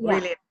 Yeah.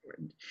 Really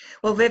important.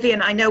 Well,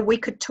 Vivian, I know we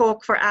could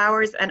talk for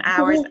hours and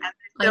hours, and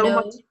there's so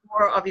much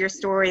more of your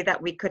story that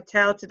we could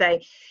tell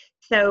today.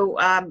 So,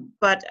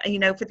 but, you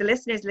know, for the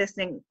listeners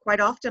listening, quite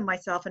often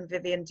myself and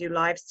Vivian do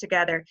lives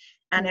together.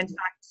 And in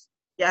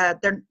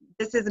fact,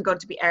 this isn't going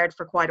to be aired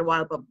for quite a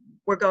while, but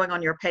we're going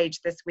on your page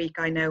this week,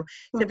 I know.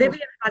 So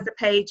Vivian has a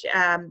page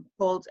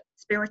called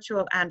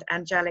Spiritual and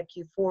Angelic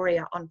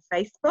Euphoria on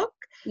Facebook.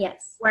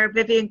 Yes. Where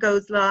Vivian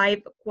goes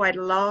live quite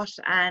a lot.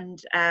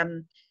 And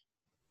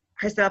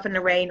herself and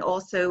Lorraine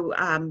also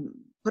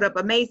put up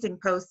amazing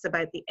posts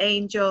about the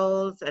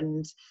angels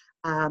and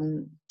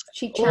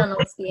she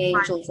channels the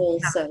angels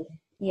also.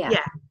 Yeah.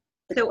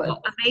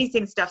 So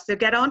amazing stuff. So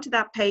get onto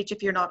that page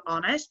if you're not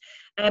on it.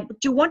 But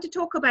do you want to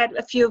talk about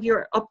a few of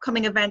your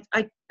upcoming events?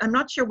 I'm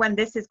not sure when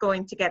this is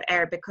going to get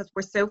aired because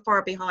we're so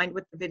far behind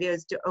with the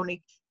videos to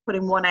only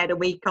putting one out a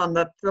week on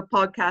the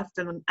podcast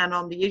and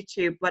on the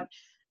YouTube. But,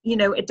 you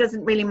know, it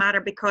doesn't really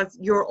matter because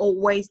you're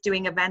always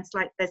doing events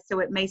like this. So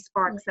it may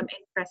spark some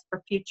interest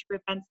for future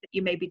events that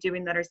you may be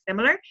doing that are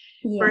similar.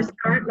 First,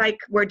 like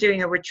we're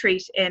doing a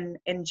retreat in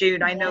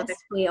June. I know that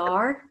we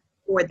are.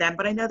 For them,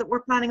 but I know that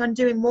we're planning on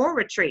doing more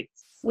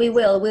retreats. We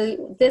will.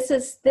 This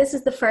is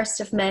the first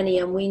of many,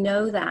 and we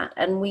know that,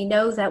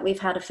 we've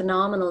had a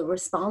phenomenal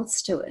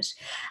response to it.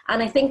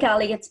 And I think,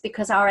 Ali, it's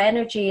because our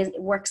energy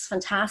works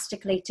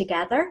fantastically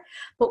together,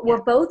 but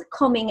we're both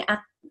coming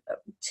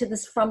to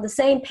this from the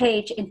same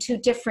page in two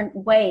different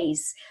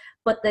ways,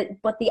 but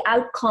the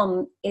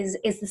outcome is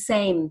the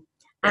same,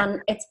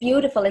 and it's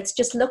beautiful. It's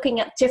just looking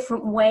at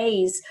different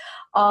ways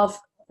of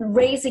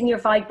raising your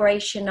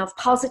vibration, of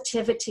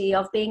positivity,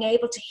 of being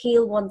able to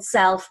heal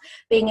oneself,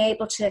 being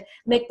able to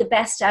make the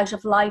best out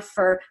of life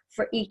for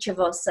each of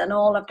us and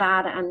all of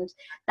that. And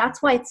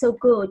that's why it's so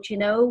good, you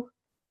know.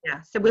 Yeah,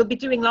 so we'll be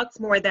doing lots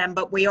more then,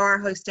 but we are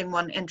hosting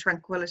one in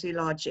Tranquility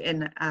Lodge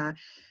in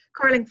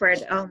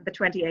Carlingford on the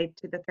 28th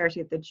to the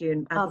 30th of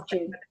June. Of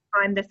June. By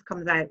the time this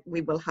comes out, we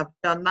will have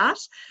done that.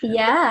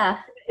 Yeah.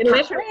 In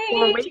literally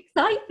 4 weeks.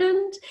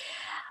 Excitement.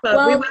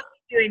 But we will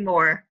be doing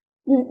more.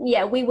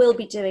 Yeah, we will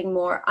be doing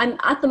more.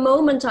 At the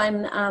moment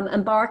I'm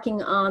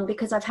embarking on,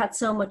 because I've had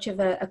so much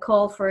of a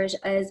call for it,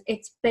 as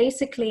it's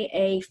basically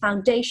a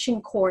foundation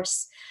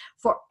course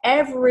for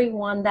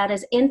everyone that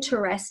is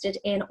interested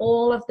in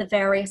all of the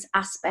various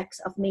aspects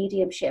of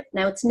mediumship.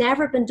 Now, it's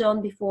never been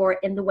done before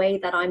in the way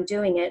that I'm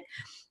doing it.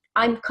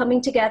 I'm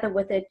coming together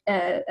with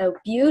a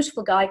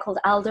beautiful guy called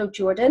Aldo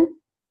Jordan.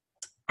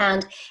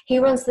 And he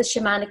runs the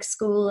Shamanic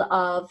School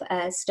of,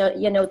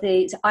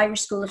 the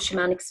Irish School of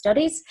Shamanic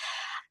Studies.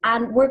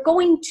 And we're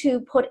going to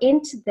put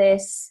into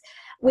this,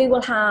 we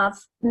will have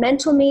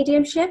mental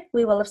mediumship,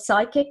 we will have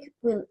psychic,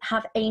 we'll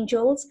have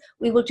angels,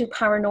 we will do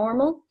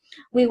paranormal,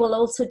 we will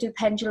also do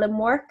pendulum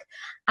work,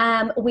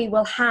 we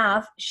will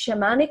have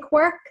shamanic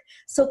work.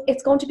 So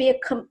it's going to be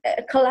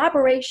a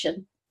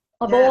collaboration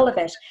of all of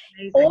it.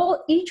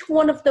 Each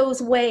one of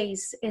those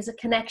ways is a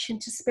connection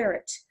to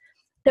spirit.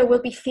 There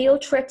will be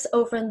field trips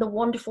over in the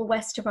wonderful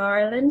west of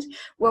Ireland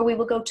where we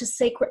will go to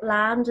sacred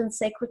land and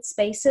sacred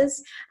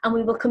spaces, and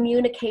we will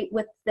communicate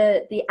with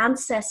the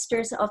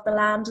ancestors of the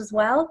land as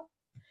well.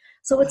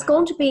 So it's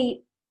going to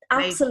be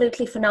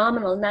absolutely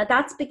phenomenal. Now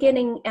that's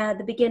beginning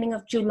the beginning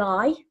of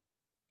July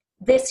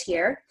this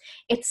year.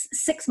 It's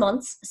 6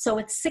 months, so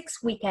it's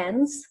 6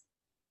 weekends.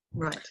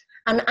 Right.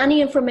 And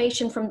any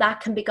information from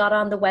that can be got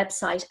on the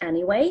website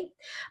anyway.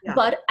 Yeah.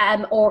 But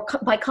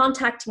by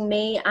contacting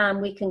me,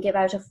 we can give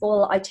out a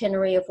full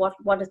itinerary of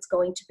what it's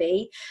going to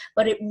be.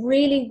 But it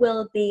really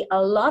will be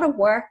a lot of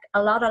work,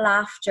 a lot of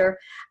laughter,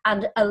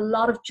 and a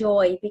lot of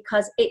joy,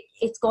 because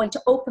it's going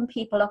to open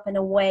people up in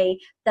a way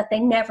that they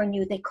never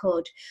knew they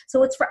could.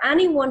 So it's for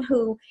anyone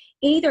who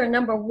either,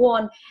 number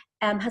one,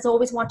 has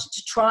always wanted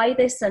to try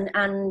this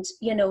and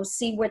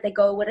see where they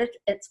go with it.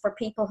 It's for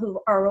people who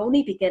are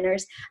only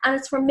beginners, and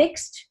it's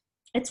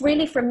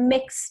really for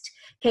mixed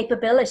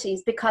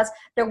capabilities, because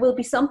there will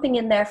be something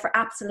in there for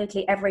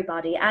absolutely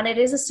everybody. And it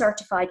is a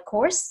certified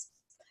course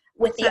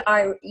with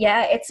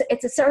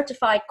it's a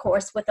certified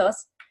course with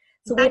us.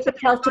 So we have the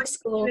Celtic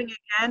School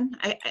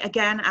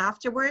again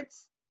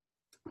afterwards.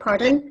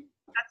 Pardon?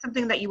 That's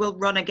something that you will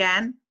run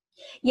again.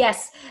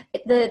 Yes,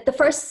 the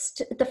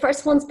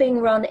first one's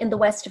being run in the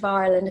west of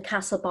Ireland, at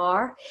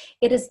Castlebar.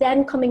 It is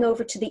then coming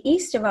over to the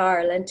east of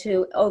Ireland,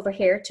 over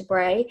here to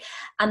Bray,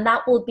 and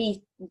that will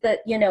be the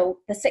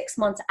 6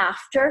 months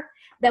after.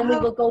 Then we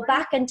will go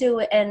back and do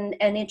an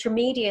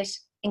intermediate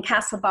in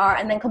Castlebar,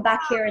 and then come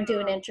back here and do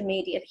an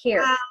intermediate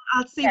here.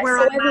 I'll see where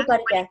so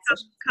everybody gets it.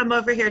 Come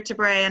over here to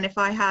Bray, and if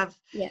I have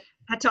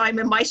a time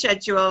in my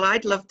schedule,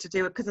 I'd love to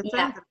do it, because it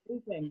sounds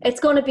amazing. It's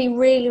going to be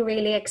really,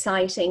 really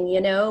exciting.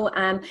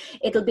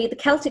 It'll be the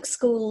Celtic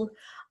School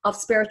of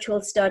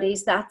Spiritual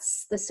Studies.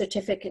 That's the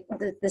certificate,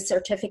 the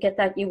certificate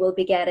that you will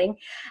be getting.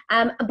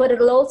 But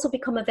it'll also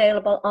become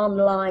available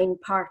online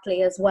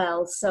partly as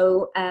well.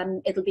 So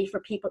it'll be for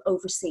people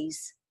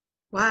overseas.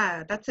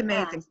 Wow, that's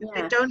amazing.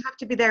 They don't have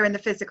to be there in the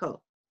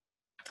physical.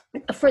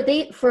 For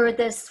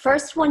this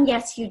first one,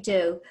 yes, you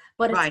do,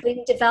 but it's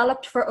being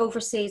developed for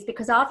overseas,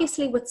 because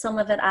obviously with some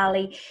of it,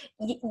 Ali,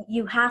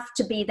 you have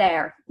to be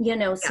there,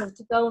 so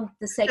to go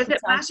the sacred. Does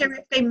it matter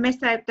if they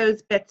miss out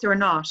those bits or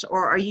not,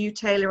 or are you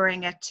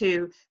tailoring it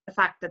to the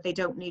fact that they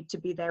don't need to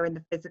be there in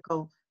the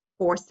physical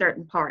for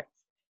certain parts?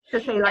 So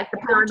say like the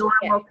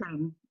paranormal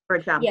thing, for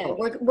example. Yeah,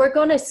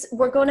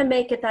 we're gonna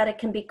make it that it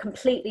can be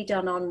completely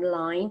done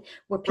online,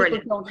 where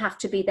people don't have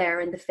to be there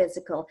in the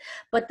physical.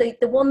 But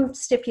the one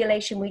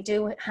stipulation we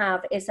do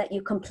have is that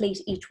you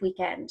complete each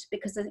weekend,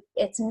 because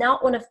it's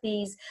not one of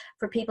these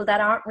for people that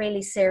aren't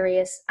really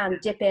serious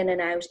and dip in and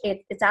out.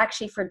 It's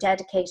actually for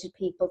dedicated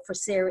people, for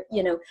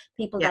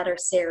people that are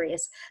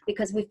serious,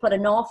 because we've put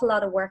an awful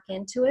lot of work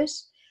into it.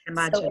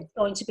 Imagine. So it's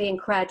going to be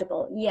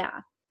incredible.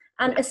 Yeah.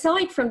 And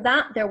aside from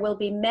that, there will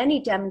be many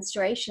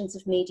demonstrations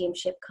of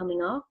mediumship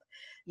coming up.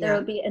 There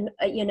will be,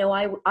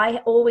 I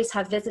always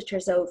have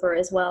visitors over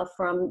as well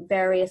from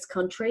various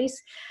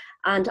countries,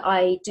 and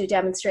I do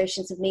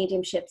demonstrations of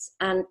mediumships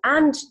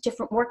and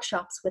different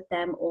workshops with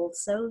them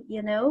also,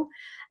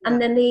 And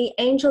then the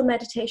angel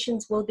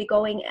meditations will be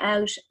going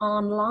out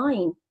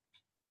online.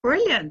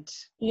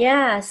 Brilliant.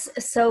 Yes.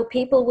 So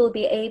people will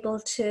be able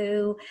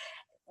to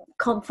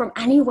come from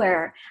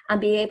anywhere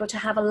and be able to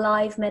have a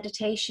live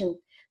meditation.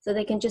 So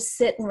they can just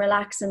sit and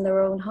relax in their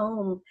own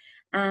home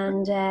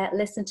and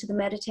listen to the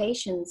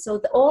meditation.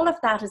 So all of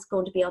that is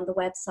going to be on the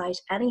website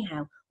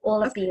anyhow,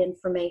 all of the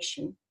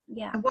information.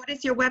 Yeah. And what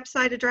is your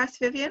website address,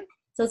 Vivian?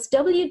 So it's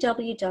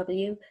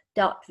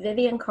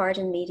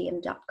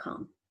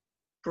www.viviancardenmedium.com.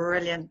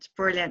 Brilliant,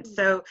 brilliant.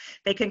 So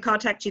they can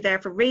contact you there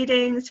for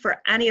readings, for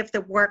any of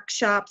the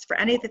workshops, for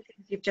any of the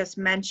things you've just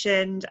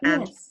mentioned,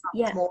 and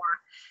more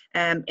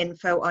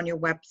info on your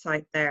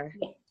website there.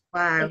 Yeah.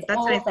 Wow. It's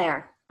all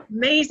there.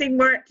 Amazing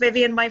work,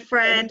 Vivian, my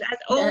friend. As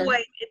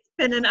always, it's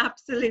been an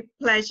absolute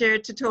pleasure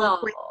to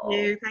talk with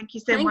you. Thank you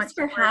so much. Thanks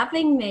for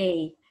having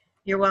me.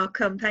 You're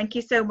welcome. Thank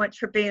you so much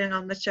for being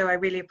on the show. I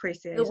really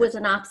appreciate it. It was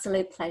an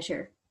absolute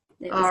pleasure.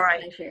 All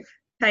right.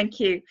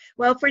 Thank you.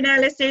 Well, for now,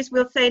 listeners,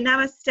 we'll say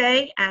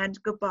namaste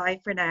and goodbye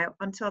for now.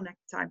 Until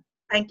next time.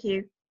 Thank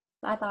you.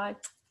 Bye-bye.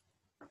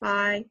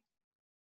 Bye.